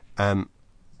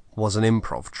 was an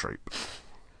improv troupe.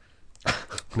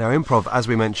 Now, improv, as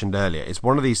we mentioned earlier, is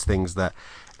one of these things that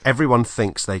everyone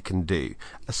thinks they can do,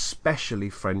 especially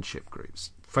friendship groups.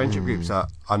 Friendship groups are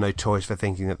notorious for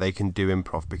thinking that they can do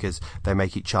improv because they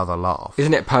make each other laugh.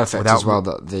 Isn't it perfect without- as well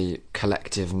that the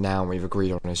collective noun we've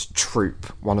agreed on is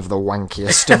troop, one of the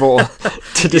wankiest of all,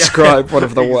 to describe one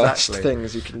of the worst exactly.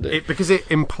 things you can do? Because it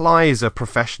implies a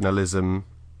professionalism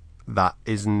that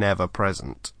is never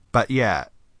present. But yeah,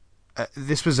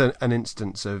 this was an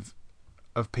instance of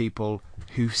people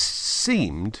who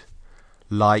seemed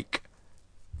like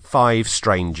 5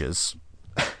 strangers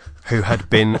who had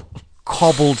been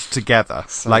cobbled together,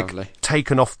 So like lovely.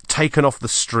 taken off the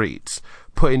streets,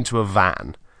 put into a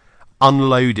van,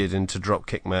 unloaded into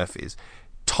Dropkick Murphys,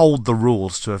 told the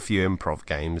rules to a few improv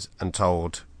games, and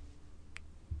told,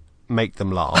 make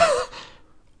them laugh,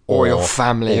 Or your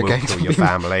family are we'll going kill to your be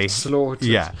family. slaughtered.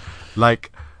 Yeah,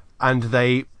 like, and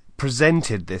they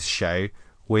presented this show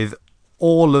with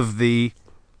all of the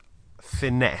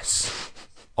finesse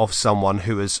of someone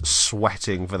who is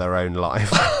sweating for their own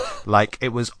life. Like,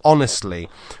 it was honestly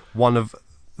one of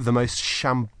the most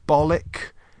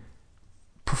shambolic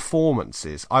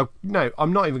performances. I'm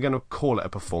not even going to call it a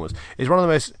performance. It's one of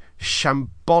the most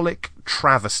shambolic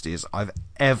travesties I've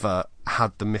ever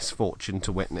had the misfortune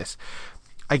to witness.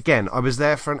 Again, I was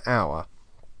there for an hour.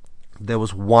 There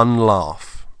was one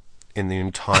laugh in the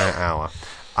entire hour,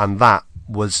 and that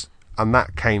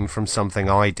came from something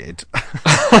I did.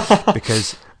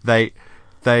 Because they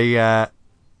had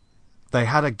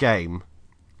a game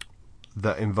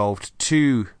that involved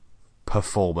 2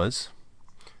 performers,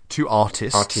 2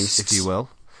 artists, if you will.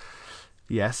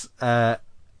 Yes,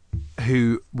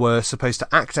 who were supposed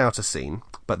to act out a scene,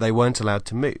 but they weren't allowed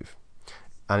to move.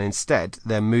 And instead,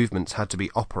 their movements had to be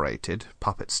operated,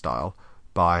 puppet style,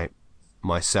 by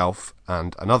myself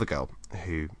and another girl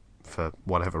who, for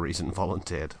whatever reason,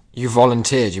 volunteered. You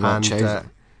volunteered, you weren't chosen.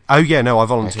 Oh yeah, no, I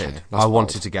volunteered. Okay, that's I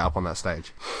wanted bold. to get up on that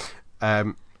stage.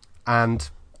 And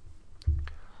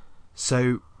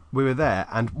so we were there,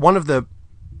 and one of the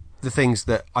things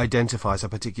that identifies a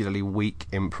particularly weak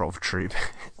improv troupe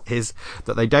is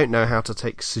that they don't know how to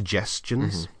take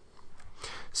suggestions.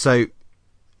 So,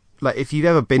 like, if you've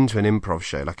ever been to an improv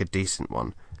show, like a decent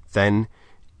one, then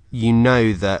you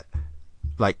know that,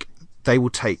 like, they will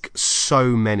take so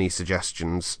many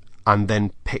suggestions and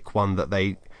then pick one that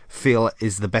they feel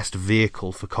is the best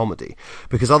vehicle for comedy.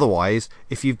 Because otherwise,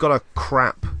 if you've got a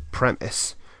crap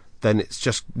premise, then it's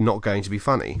just not going to be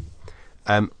funny.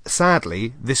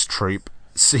 Sadly, this troupe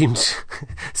seemed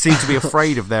to be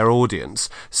afraid of their audience.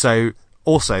 So,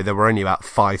 also, there were only about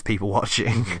 5 people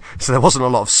watching, so there wasn't a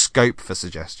lot of scope for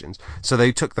suggestions. So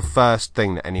they took the first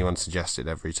thing that anyone suggested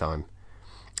every time.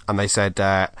 And they said,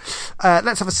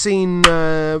 let's have a scene,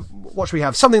 what should we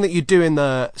have? Something you do in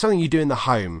the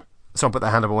home. Someone put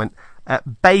their hand up and went,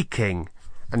 baking.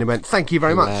 And they went, thank you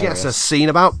very much. Yes, a scene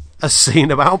about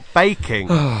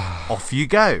baking. Off you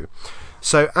go.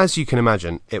 So, as you can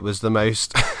imagine, it was the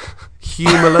most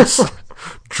humourless,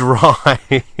 dry,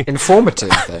 Informative,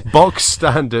 though. box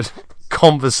standard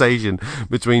conversation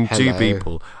between 2 Hello.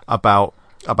 people about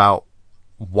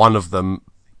one of them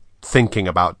thinking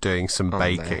about doing some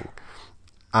baking.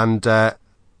 And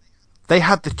they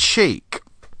had the cheek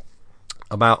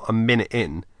about a minute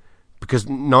in, because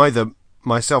neither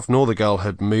myself nor the girl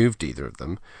had moved, either of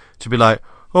them, to be like,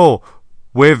 oh,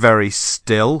 we're very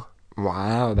still.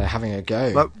 Wow, they're having a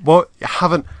go. Like, what?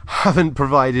 Haven't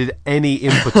provided any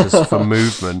impetus for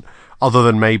movement other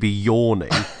than maybe yawning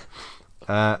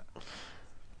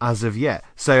as of yet.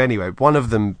 So anyway, one of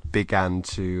them began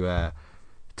to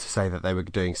say that they were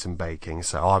doing some baking.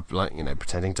 So I'm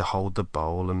pretending to hold the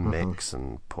bowl and mix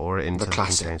and pour it into the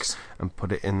classics. containers and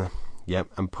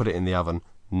put it in the oven.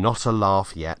 Not a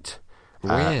laugh yet.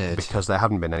 Weird. Because there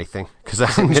hadn't been anything. Because there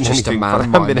hadn't was been just a anything. man there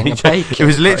hadn't been minding any a baking It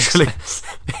was literally. process.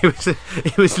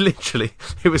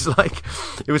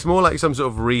 It was more like some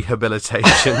sort of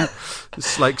rehabilitation,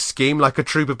 like scheme, like a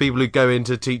troupe of people who go in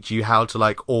to teach you how to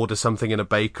like order something in a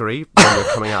bakery when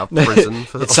you're coming out of prison.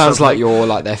 It sounds like you're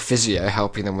like their physio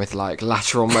helping them with like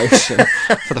lateral motion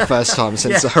for the first time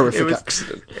since a horrific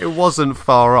accident. It wasn't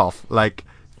far off. Like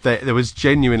there was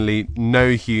genuinely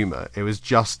no humour. It was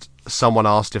just someone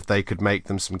asked if they could make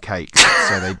them some cakes,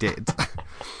 so they did,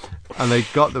 and they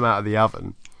got them out of the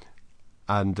oven.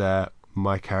 And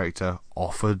my character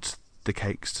offered the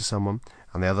cakes to someone,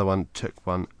 and the other one took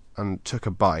one and took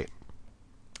a bite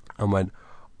and went,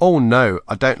 oh no,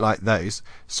 I don't like those.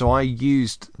 So I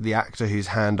used the actor whose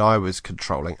hand I was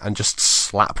controlling and just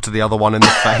slapped the other one in the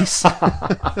face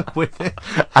with it.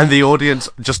 And the audience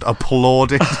just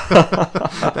applauded.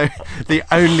 The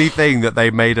only thing that they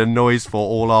made a noise for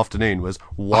all afternoon was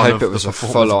one hope of it the was a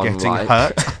performers full-on, getting like,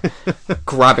 hurt.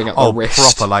 Grabbing up the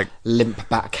wrist, proper, like, limp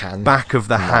backhand, back of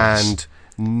the Nice. hand,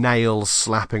 nails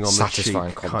slapping on the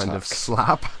Satisfying cheek kind of contact.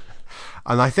 slap.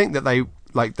 And I think that they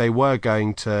were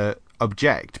going to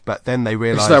object, but then they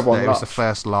realised there that one it was the laugh?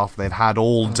 first laugh they'd had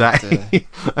all day.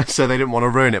 So they didn't want to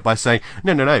ruin it by saying,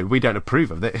 no, we don't approve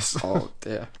of this. Oh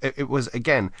dear. It was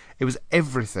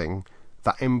everything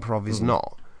that improv is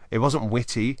not. It wasn't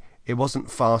witty, It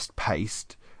wasn't fast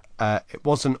paced. It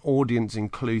wasn't audience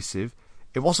inclusive.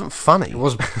 It wasn't funny. It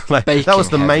was like, baking that was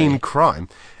the main heavy. crime.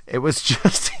 It was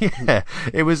just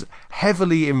it was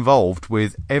heavily involved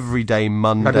with everyday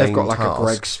mundane Maybe they've got like tasks. a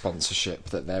Greg sponsorship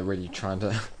that they're really trying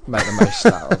to make the most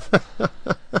out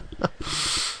of.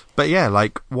 But yeah,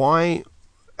 like, why?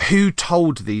 Who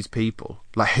told these people?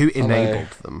 Like, who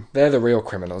enabled them? They're the real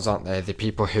criminals, aren't they? The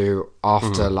people who,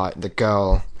 after like the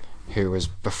girl who was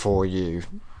before you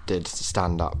did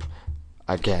stand up,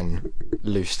 again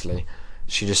loosely,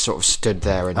 she just sort of stood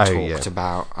there and talked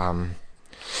about.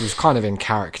 She was kind of in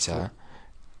character,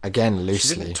 again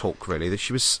loosely. She didn't talk really.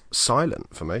 She was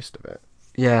silent for most of it.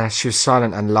 Yeah, she was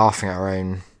silent and laughing at her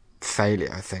own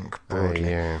failure, I think, broadly.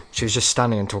 yeah. She was just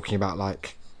standing and talking about,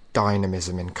 like,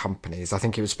 dynamism in companies. I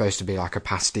think it was supposed to be like a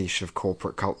pastiche of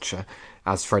corporate culture,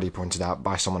 as Freddie pointed out,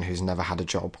 by someone who's never had a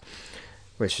job,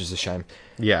 which is a shame.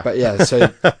 Yeah. But yeah,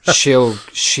 so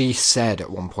she said at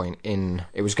one point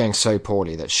it was going so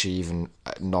poorly that she even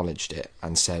acknowledged it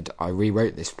and said, I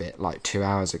rewrote this bit like 2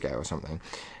 hours ago or something.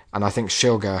 And I think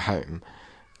she'll go home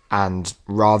and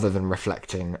rather than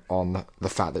reflecting on the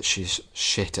fact that she's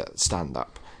shit at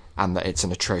stand-up and that it's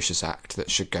an atrocious act that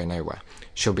should go nowhere,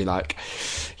 she'll be like,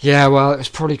 yeah, well, it was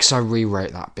probably because I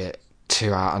rewrote that bit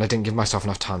 2 hours and I didn't give myself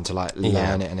enough time to like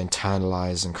learn it and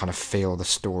internalise and kind of feel the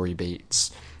story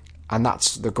beats. And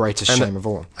that's the greatest shame of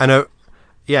all. And her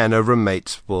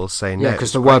roommate will say no. Yeah,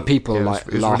 because there were people it like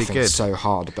was laughing really good. so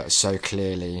hard, but so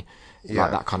clearly,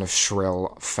 like that kind of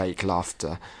shrill, fake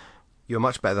laughter. You're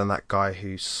much better than that guy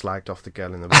who slagged off the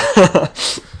girl in the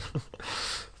restaurant.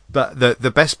 But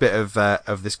the best bit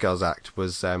of this girl's act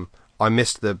was I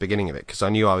missed the beginning of it because I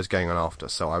knew I was going on after,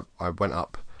 so I went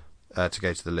up to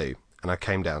go to the loo and I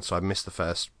came down, so I missed the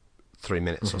first 3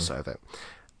 minutes or so of it,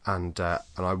 and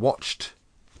I watched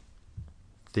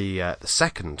the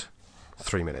second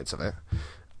 3 minutes of it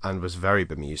and was very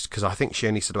bemused because I think she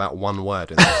only said about one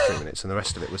word in those 3 minutes and the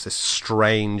rest of it was this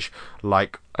strange,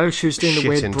 like, she was doing the shit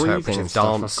weird breathing interpretive and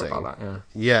stuff. dancing. I forgot about that,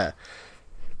 yeah.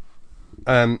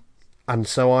 And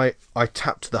so I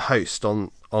tapped the host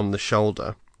on the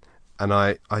shoulder and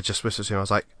I just whispered to him, I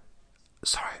was like,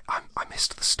 sorry, I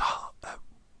missed the start.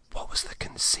 What was the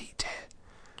conceit here?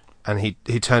 And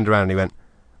he turned around and he went,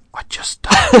 I just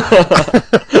died.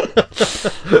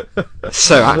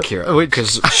 So accurate,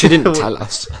 because she didn't tell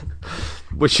us.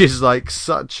 Which is like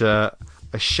such a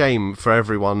shame for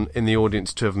everyone in the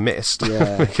audience to have missed.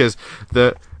 Yeah. Because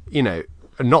not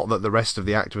that the rest of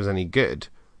the act was any good,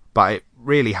 but it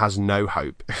really has no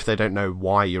hope if they don't know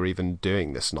why you're even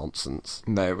doing this nonsense.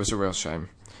 No, it was a real shame.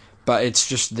 But it's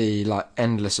just the like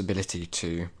endless ability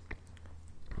to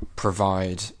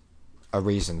provide a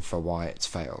reason for why it's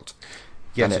failed.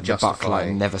 Yeah, and the buck like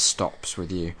never stops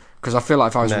with you. Because I feel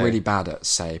like if I was really bad at,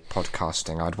 say,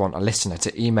 podcasting, I'd want a listener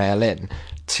to email in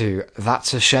to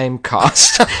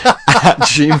that'sashamecast at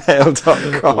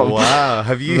gmail.com. Wow,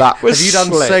 have you That was done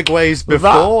slick. segues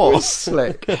before? That was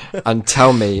slick. And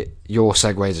tell me your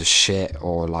segues are shit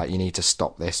or like you need to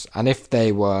stop this. And if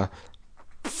they were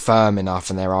firm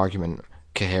enough and their argument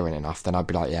coherent enough, then I'd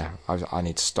be like, yeah, I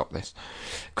need to stop this.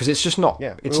 Because it's just not,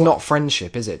 not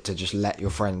friendship, is it? To just let your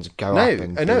friends go up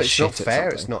and No, be it's shit not at fair.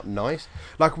 something. It's not nice.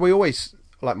 Like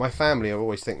my family, I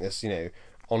always think this,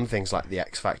 on things like the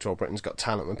X Factor or Britain's Got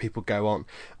Talent, when people go on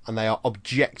and they are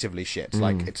objectively shit.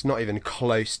 Like, it's not even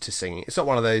close to singing. It's not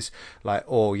one of those like,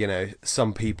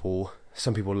 some people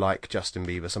like Justin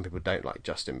Bieber, some people don't like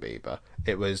Justin Bieber.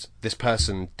 It was this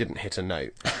person didn't hit a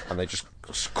note and they just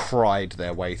cried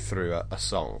their way through a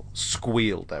song,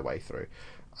 squealed their way through,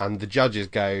 and the judges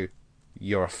go,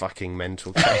 "You're a fucking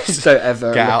mental case. Don't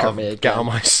ever get look out at me again. Get on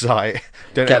my site.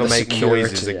 Don't Get ever the make security,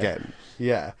 noises yeah. again."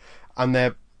 Yeah, and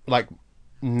they're like,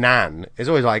 Nan. It's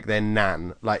always like their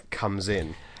Nan like comes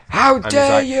in. How And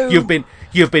dare he's like, you?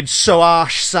 You've been so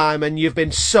harsh, Simon. You've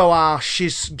been so harsh.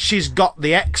 She's got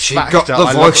the X She Factor. got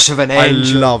the voice of an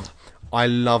angel. I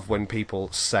love when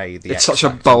people say the It's X such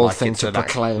a Factor bold like thing it's to an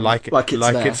proclaim, like like it's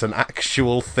there. it's an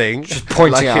actual thing. Just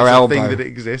pointing like at her it's elbow. a thing that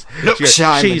exists. Look, She goes,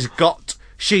 Simon.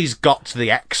 she's got the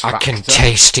X Factor. I can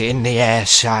taste it in the air,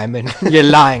 Simon. You're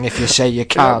lying if you say you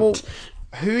can't. Well,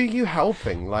 who are you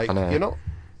helping? Like, I know. you're not.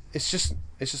 It's just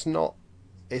not.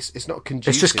 It's not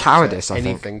conducive. just cowardice, to I think.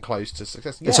 anything close to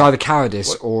success. It's Yeah. either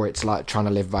cowardice or it's like trying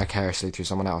to live vicariously through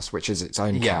someone else, which is its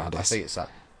own Yeah, cowardice. I think it's that.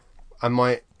 And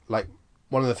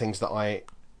one of the things that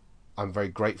I'm very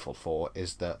grateful for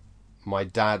is that my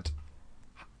dad,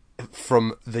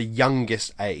 from the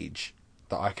youngest age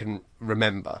that I can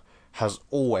remember, has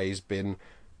always been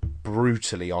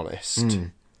brutally honest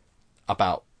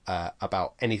about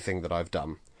anything that I've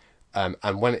done, And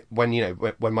when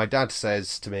my dad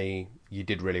says to me, "You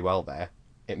did really well there,"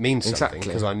 it means something, Exactly.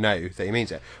 because I know that he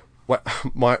means it.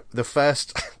 The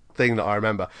first thing that I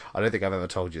remember, I don't think I've ever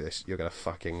told you this. You're gonna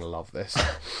fucking love this.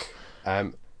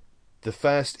 The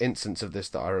first instance of this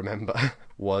that I remember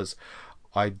was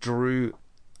I drew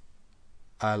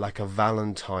like a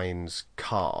Valentine's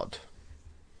card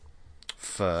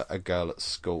for a girl at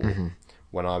school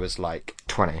when I was like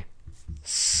 20.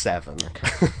 7.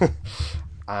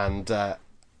 and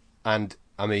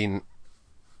I mean,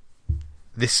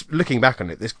 this, looking back on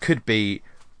it, this could be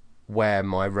where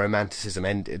my romanticism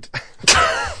ended.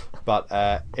 But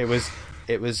it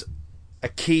was a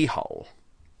keyhole.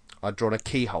 I'd drawn a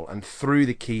keyhole, and through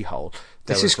the keyhole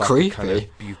there This was is like creepy. a kind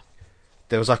of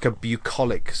there was like a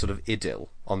bucolic sort of idyll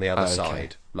on the other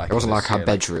side. Like It wasn't like her yeah,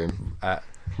 bedroom.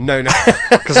 no,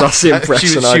 Because that's the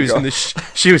impression I got.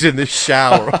 She was in the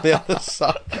shower on the other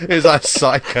side. It was like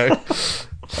Psycho.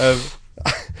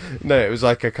 No, it was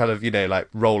like a kind of, like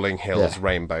rolling hills, Yeah.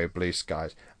 rainbow, blue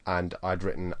skies, and I'd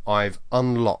written, "I've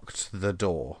unlocked the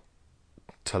door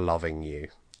to loving you."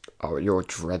 Oh, you're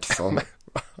dreadful.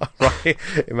 Right?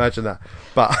 Imagine that.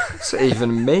 But What's it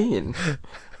even mean?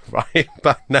 right,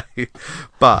 but no,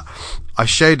 but I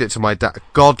showed it to my dad.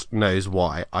 God knows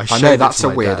why. I know that's it to a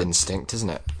my weird dad, instinct, isn't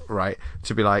it? right?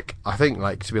 To be like,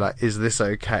 is this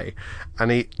okay?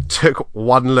 And he took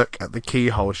one look at the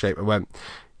keyhole shape and went,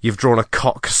 "You've drawn a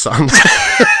cock, son."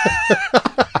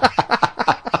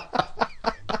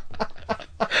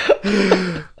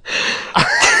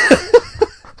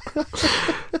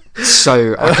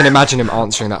 So I can imagine him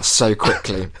answering that so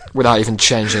quickly without even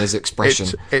changing his expression.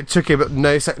 It took him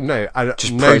no Just no joke.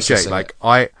 processing Like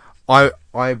it.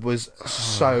 I was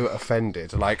so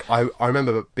offended. Like I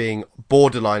remember being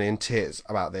borderline in tears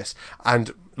about this,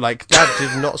 and like Dad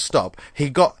did not stop.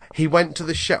 He went to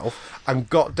the shelf and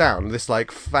got down this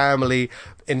like family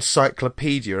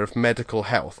encyclopedia of medical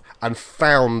health and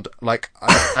found like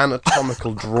an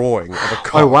anatomical drawing of a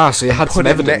cock. Oh wow! So you had put some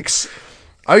it evidence.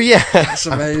 Oh yeah, That's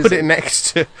and amazing.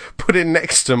 put it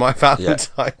next to my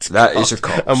Valentine's. that card. is a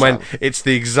cock, And when son. it's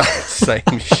the exact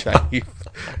same shape,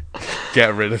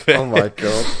 get rid of it. Oh my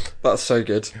god, that's so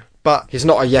good. But He's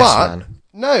not a yes man.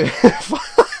 No,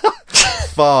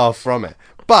 far from it.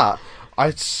 But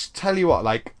tell you what,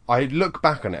 like I look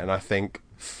back on it and I think,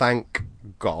 thank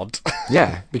God.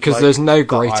 Yeah, because Like, there's no that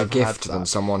greater I've had gift than that.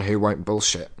 someone who won't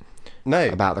bullshit No,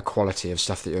 about the quality of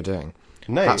stuff that you're doing.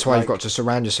 no. That's why like, you've got to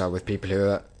surround yourself with people who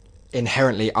are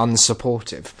inherently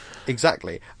unsupportive.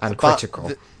 exactly and But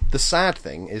critical. The sad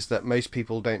thing is that most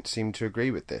people don't seem to agree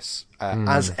with this,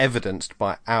 as evidenced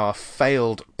by our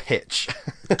failed pitch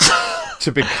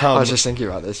to become. I was just thinking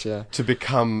about this, yeah. to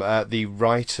become the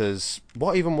writers.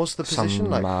 What even was the position?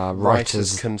 Some, like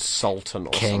writers consultant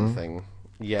or king. something.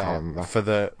 Yeah, remember. for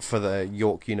the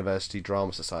York University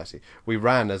Drama Society. We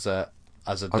ran as a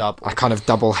double, A kind of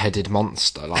double-headed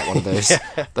monster, like one of those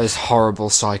those horrible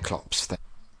Cyclops things.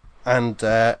 and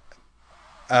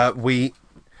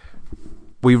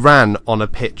we ran on a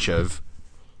pitch of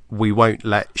we won't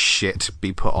let shit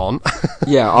be put on.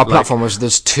 Yeah, our platform was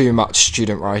there's too much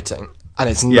student writing, and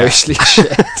it's Yeah. mostly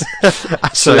shit.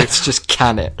 So let's just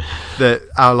can it.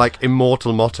 Our like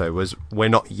immortal motto was, "We're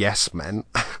not yes men."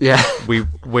 Yeah.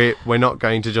 we're not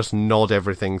going to just nod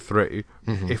everything through.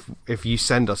 Mm-hmm. If you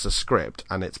send us a script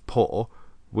and it's poor,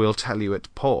 we'll tell you it's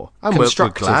poor, and we'll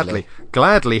Constructively.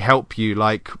 gladly help you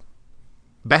like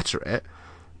better it.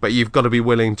 But you've got to be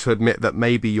willing to admit that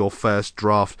maybe your first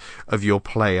draft of your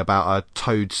play about a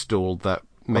toadstool that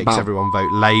makes About everyone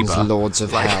vote Labour, Lords of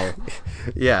Hell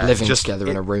yeah, living just together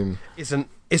in a room.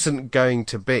 isn't going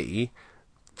to be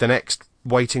the next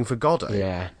Waiting for Godot.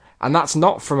 Yeah. And that's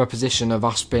not from a position of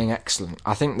us being excellent.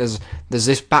 I think there's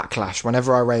this backlash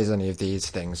whenever I raise any of these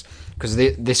things, because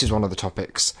this is one of the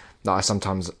topics that I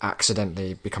sometimes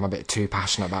accidentally become a bit too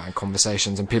passionate about in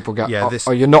conversations, and people go, Yeah,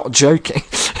 "Oh, you're not joking."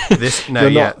 This You're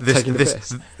not taking the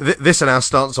piss. this and our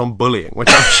stance on bullying, which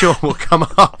I'm sure will come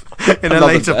up in a Another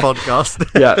later day. podcast.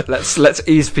 Yeah, let's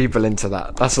ease people into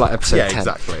that. That's like episode Yeah, 10.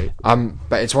 exactly.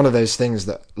 But it's one of those things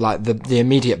that like the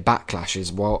immediate backlash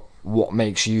is, well, what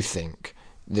makes you think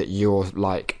that you're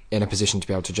like in a position to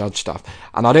be able to judge stuff?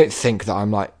 And I don't think that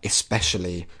I'm like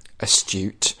especially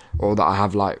astute, or that I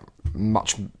have like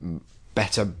much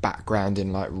better background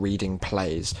in like reading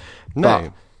plays. No.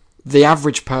 But the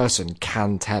average person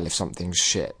can tell if something's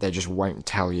shit. They just won't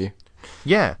tell you.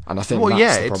 Yeah, And I think well, that's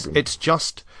yeah, the it's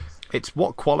problem. it's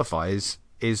what qualifies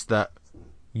is that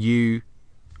you,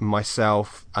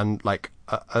 myself, and like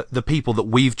the people that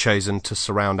we've chosen to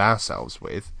surround ourselves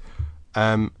with,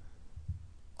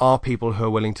 are people who are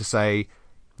willing to say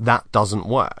that doesn't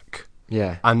work.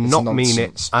 Yeah, and it's not mean it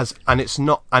nonsense. as, and it's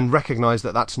not, and recognise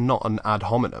that that's not an ad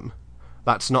hominem.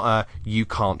 That's not a you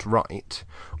can't write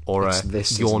or It's a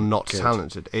this you're isn't not good.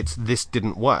 talented. It's this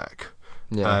didn't work.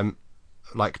 Yeah.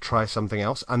 Like try something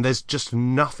else. And there's just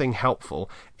nothing helpful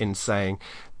in saying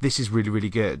this is really, really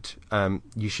good.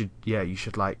 You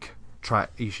should like try.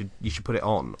 You should put it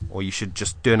on, or you should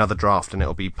just do another draft and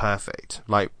it'll be perfect.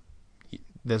 Like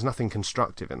there's nothing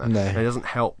constructive in that. No. And it doesn't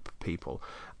help people.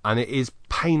 And it is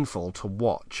painful to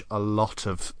watch a lot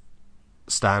of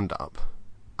stand-up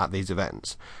at these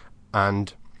events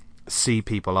and see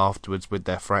people afterwards with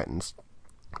their friends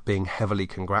being heavily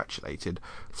congratulated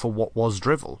for what was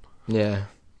drivel. Yeah.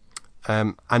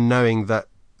 And knowing that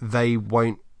they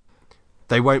won't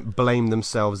blame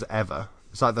themselves ever.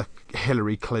 It's like the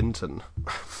Hillary Clinton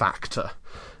factor.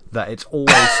 That it's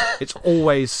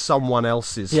always someone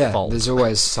else's fault. There's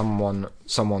always someone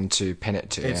to pin it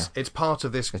to. It's part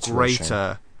of this It's a real shame.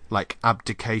 greater like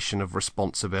abdication of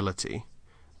responsibility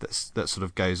that sort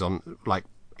of goes on, like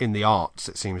in the arts.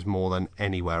 It seems more than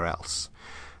anywhere else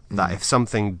that if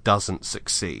something doesn't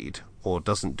succeed or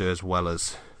doesn't do as well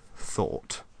as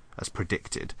thought, as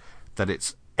predicted, that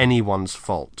it's anyone's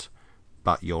fault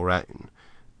but your own.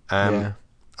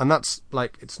 And that's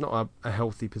like, it's not a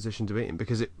healthy position to be in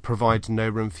because it provides no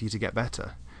room for you to get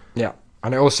better. Yeah,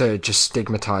 and it also just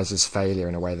stigmatises failure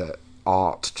in a way that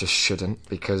art just shouldn't,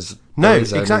 because there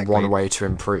is only one way to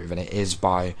improve, and it is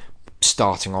by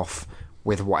starting off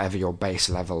with whatever your base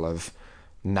level of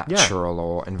natural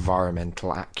or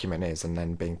environmental acumen is, and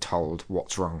then being told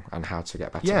what's wrong and how to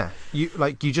get better. Yeah,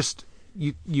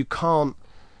 you can't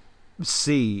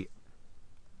see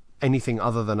anything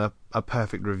other than a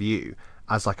perfect review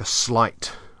as like a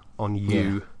slight on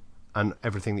you and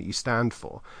everything that you stand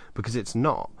for, because it's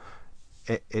not.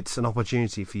 It's an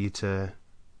opportunity for you to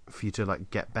like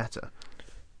get better.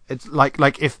 It's like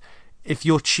if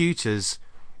your tutors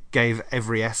gave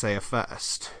every essay a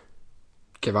first,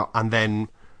 Give up. and then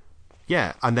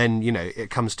you know it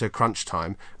comes to crunch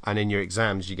time, and in your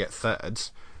exams you get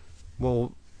thirds.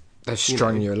 Well, They've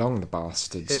strung you along, the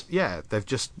bastards. they've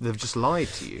just lied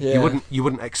to you. Yeah. You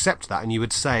wouldn't accept that, and you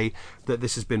would say that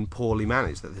this has been poorly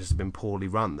managed, that this has been poorly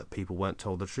run, that people weren't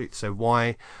told the truth. So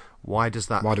why does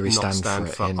that? Why do we not stand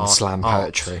for it in art, slam art?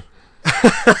 poetry?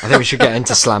 I think we should get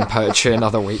into slam poetry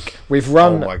another week. We've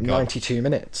run Oh my God. 92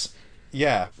 minutes.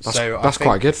 Yeah, That's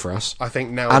quite good for us. I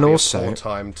think now And would be also- a poor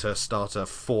time to start a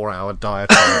 4-hour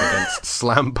diatribe against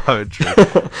slam poetry.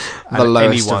 The And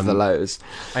lowest of the lows.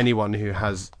 Anyone who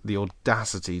has the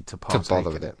audacity to To partake bother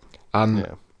in with it.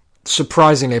 it.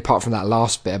 Surprisingly, apart from that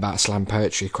last bit about slam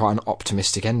poetry, quite an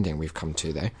optimistic ending we've come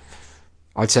to, though.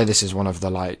 I'd say this is one of the,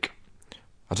 like,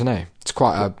 I don't know, it's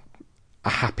quite a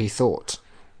happy thought.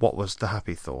 What was the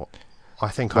happy thought? I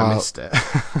think Well- I missed it.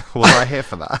 Was I here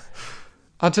for that?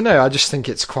 I don't know, I just think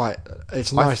it's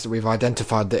nice that we've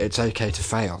identified that it's okay to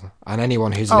fail. And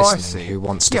anyone who's Oh, I listening see. who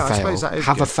wants to Yeah, I fail, suppose that is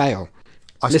have a good. fail.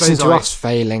 I Listen suppose to us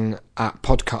failing at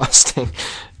podcasting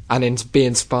and be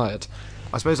inspired.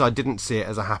 I suppose I didn't see it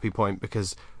as a happy point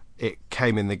because it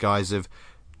came in the guise of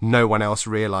no one else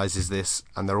realises this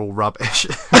and they're all rubbish.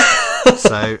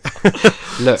 So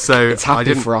Look, so it's happy I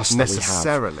didn't for us that we have.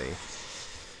 necessarily.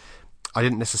 I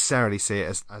didn't necessarily see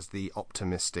it as the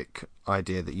optimistic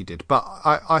idea that you did, but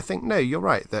I think no, you're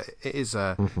right that it is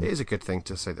a good thing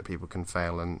to say that people can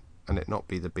fail and it not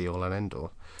be the be all and end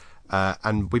all.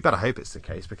 And we better hope it's the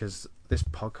case because this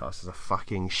podcast is a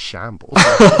fucking shambles.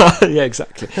 Yeah,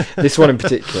 exactly. This one in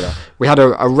particular. We had a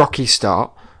rocky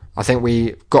start. I think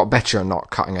we got better at not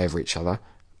cutting over each other.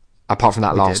 Apart from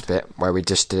that last bit where we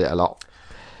just did it a lot.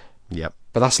 Yep.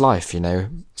 But that's life, you know.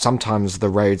 Sometimes the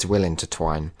roads will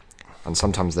intertwine. And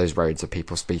sometimes those roads are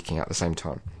people speaking at the same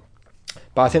time.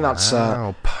 But I think that's...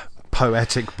 Wow,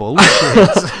 poetic bullshit.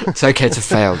 it's okay to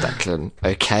fail, Declan.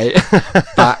 Okay?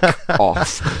 Back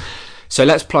off. So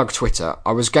let's plug Twitter.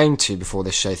 I was going to, before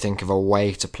this show, think of a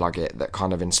way to plug it that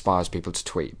kind of inspires people to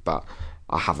tweet, but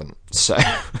I haven't. So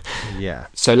Yeah.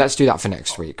 so let's do that for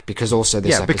next week, because also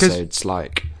this Yeah, because- episode's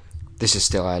like... This is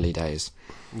still early days.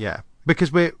 Yeah,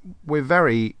 because we're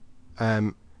very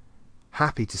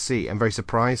happy to see and very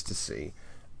surprised to see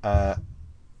a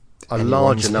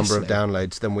larger number of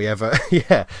downloads than we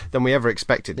ever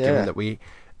expected. Yeah. Given that we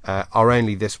are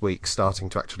only this week starting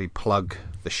to actually plug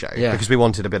the show, Yeah. because we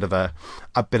wanted a bit of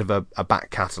a back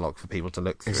catalogue for people to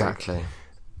look through. Exactly.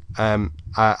 And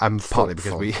partly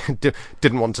because we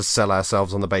didn't want to sell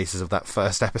ourselves on the basis of that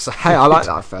first episode. Hey, I like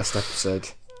that first episode.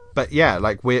 But yeah,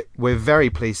 like we're very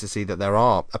pleased to see that there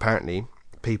are apparently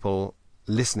people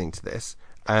listening to this.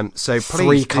 So please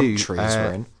 3 do, countries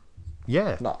we're in.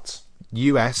 Yeah, Nuts.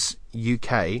 US,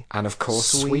 UK, and of course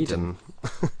Sweden.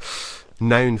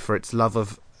 Known for its love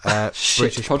of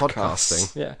Shit British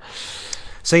podcasts. podcasting. Yeah.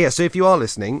 So if you are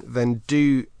listening, then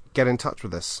do get in touch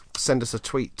with us. Send us a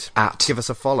tweet. Give us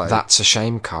a follow. That's a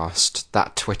Shamecast.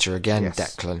 That Twitter again, Yes.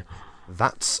 Declan.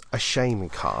 That's a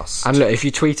Shamecast. And look, if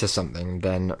you tweet us something,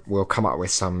 then we'll come up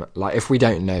with some, like, if we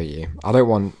don't know you, I don't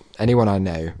want anyone I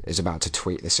know is about to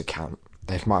tweet this account.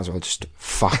 They might as well just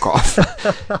fuck off.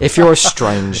 If you're a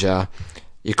stranger,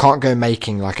 you can't go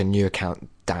making like a new account,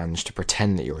 Dange, to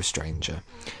pretend that you're a stranger.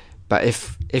 But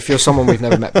if you're someone we've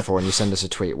never met before and you send us a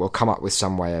tweet, we'll come up with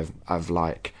some way of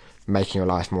like making your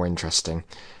life more interesting.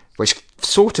 Which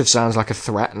sort of sounds like a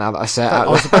threat now that I say it out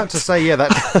I was loud. about to say, yeah,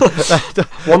 that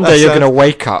One day you're going to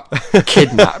wake up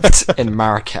kidnapped in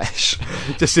Marrakesh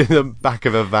just in the back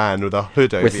of a van with a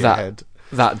hood over with your that head.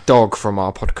 that dog from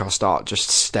our podcast art just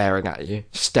staring at you,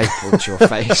 stapled to your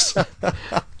face.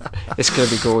 It's going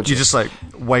to be gorgeous. You just like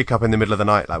wake up in the middle of the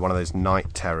night like one of those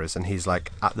night terrors, and he's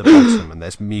like at the bottom, and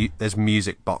there's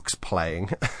music box playing.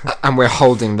 And we're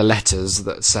holding the letters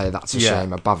that say "That's a Yeah.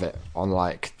 shame" above it on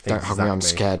like "Don't hug me, I'm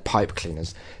Exactly. scared" pipe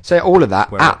cleaners. So all of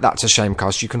that Where- at That's a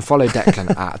Shamecast. You can follow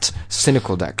Declan at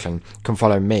Cynical Declan. You can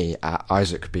follow me at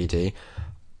Isaac BD.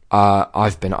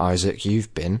 I've been Isaac.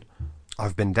 You've been.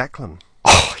 I've been Declan,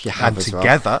 Oh, you have and as well.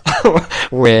 together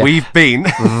We're we've been.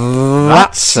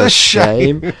 That's a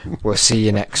shame. We'll see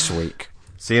you next week.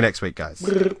 See you next week, guys.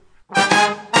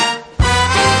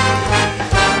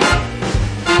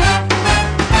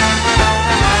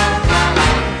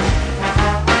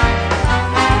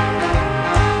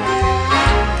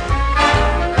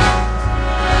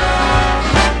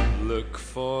 Look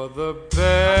for the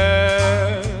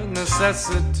bare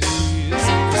necessities,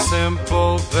 the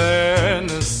simple bare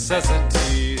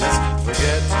necessities.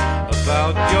 Forget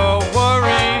about your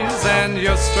worries and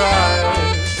your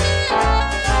strife.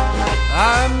 I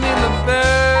mean the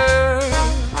bare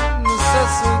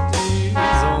necessities,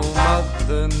 oh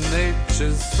Mother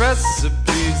Nature's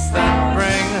recipes that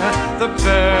bring the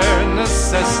bare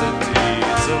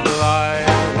necessities of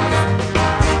life.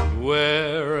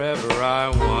 Wherever I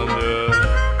wander,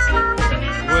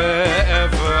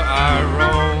 wherever I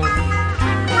roam,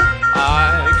 I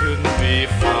couldn't be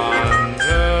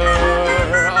fonder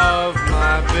of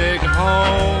my big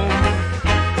home.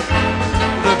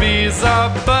 The bees are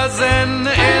buzzing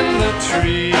in the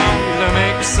tree to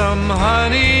make some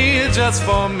honey just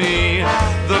for me.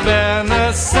 The bare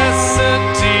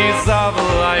necessities of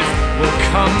life will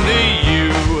come to you.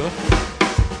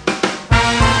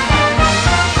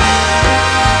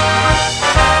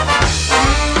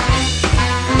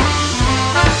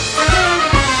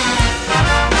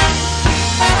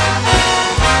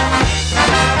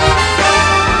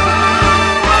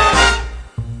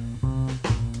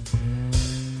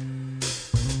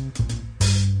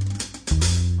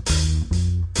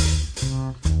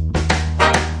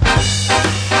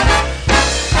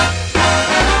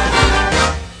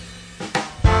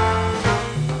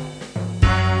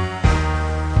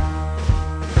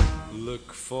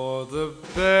 Look for the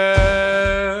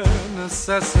bare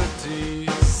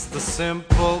necessities, the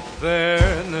simple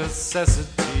bare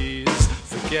necessities.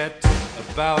 Forget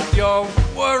about your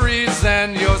worries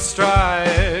and your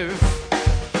strife.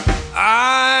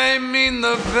 I mean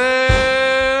the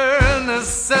bare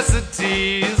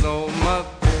necessities, oh Mother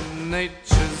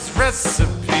Nature's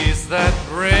recipes that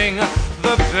bring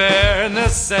the bare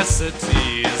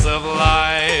necessities of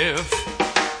life.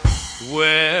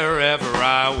 Wherever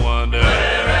I wander,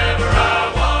 wherever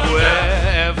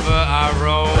I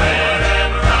roam,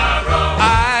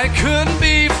 I couldn't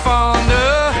be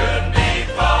fonder,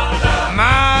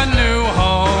 my new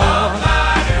home.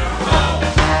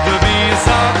 The bees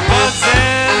are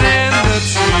buzzing in the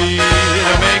tree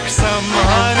to make some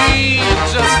honey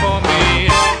just for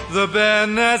me. The bare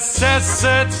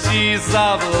necessities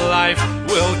of life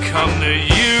will come to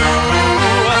you.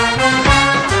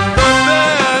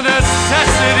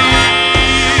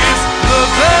 Necessities, the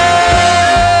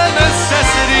bare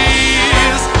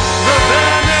necessities, the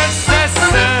bare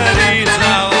necessities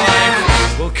of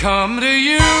life will come to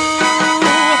you.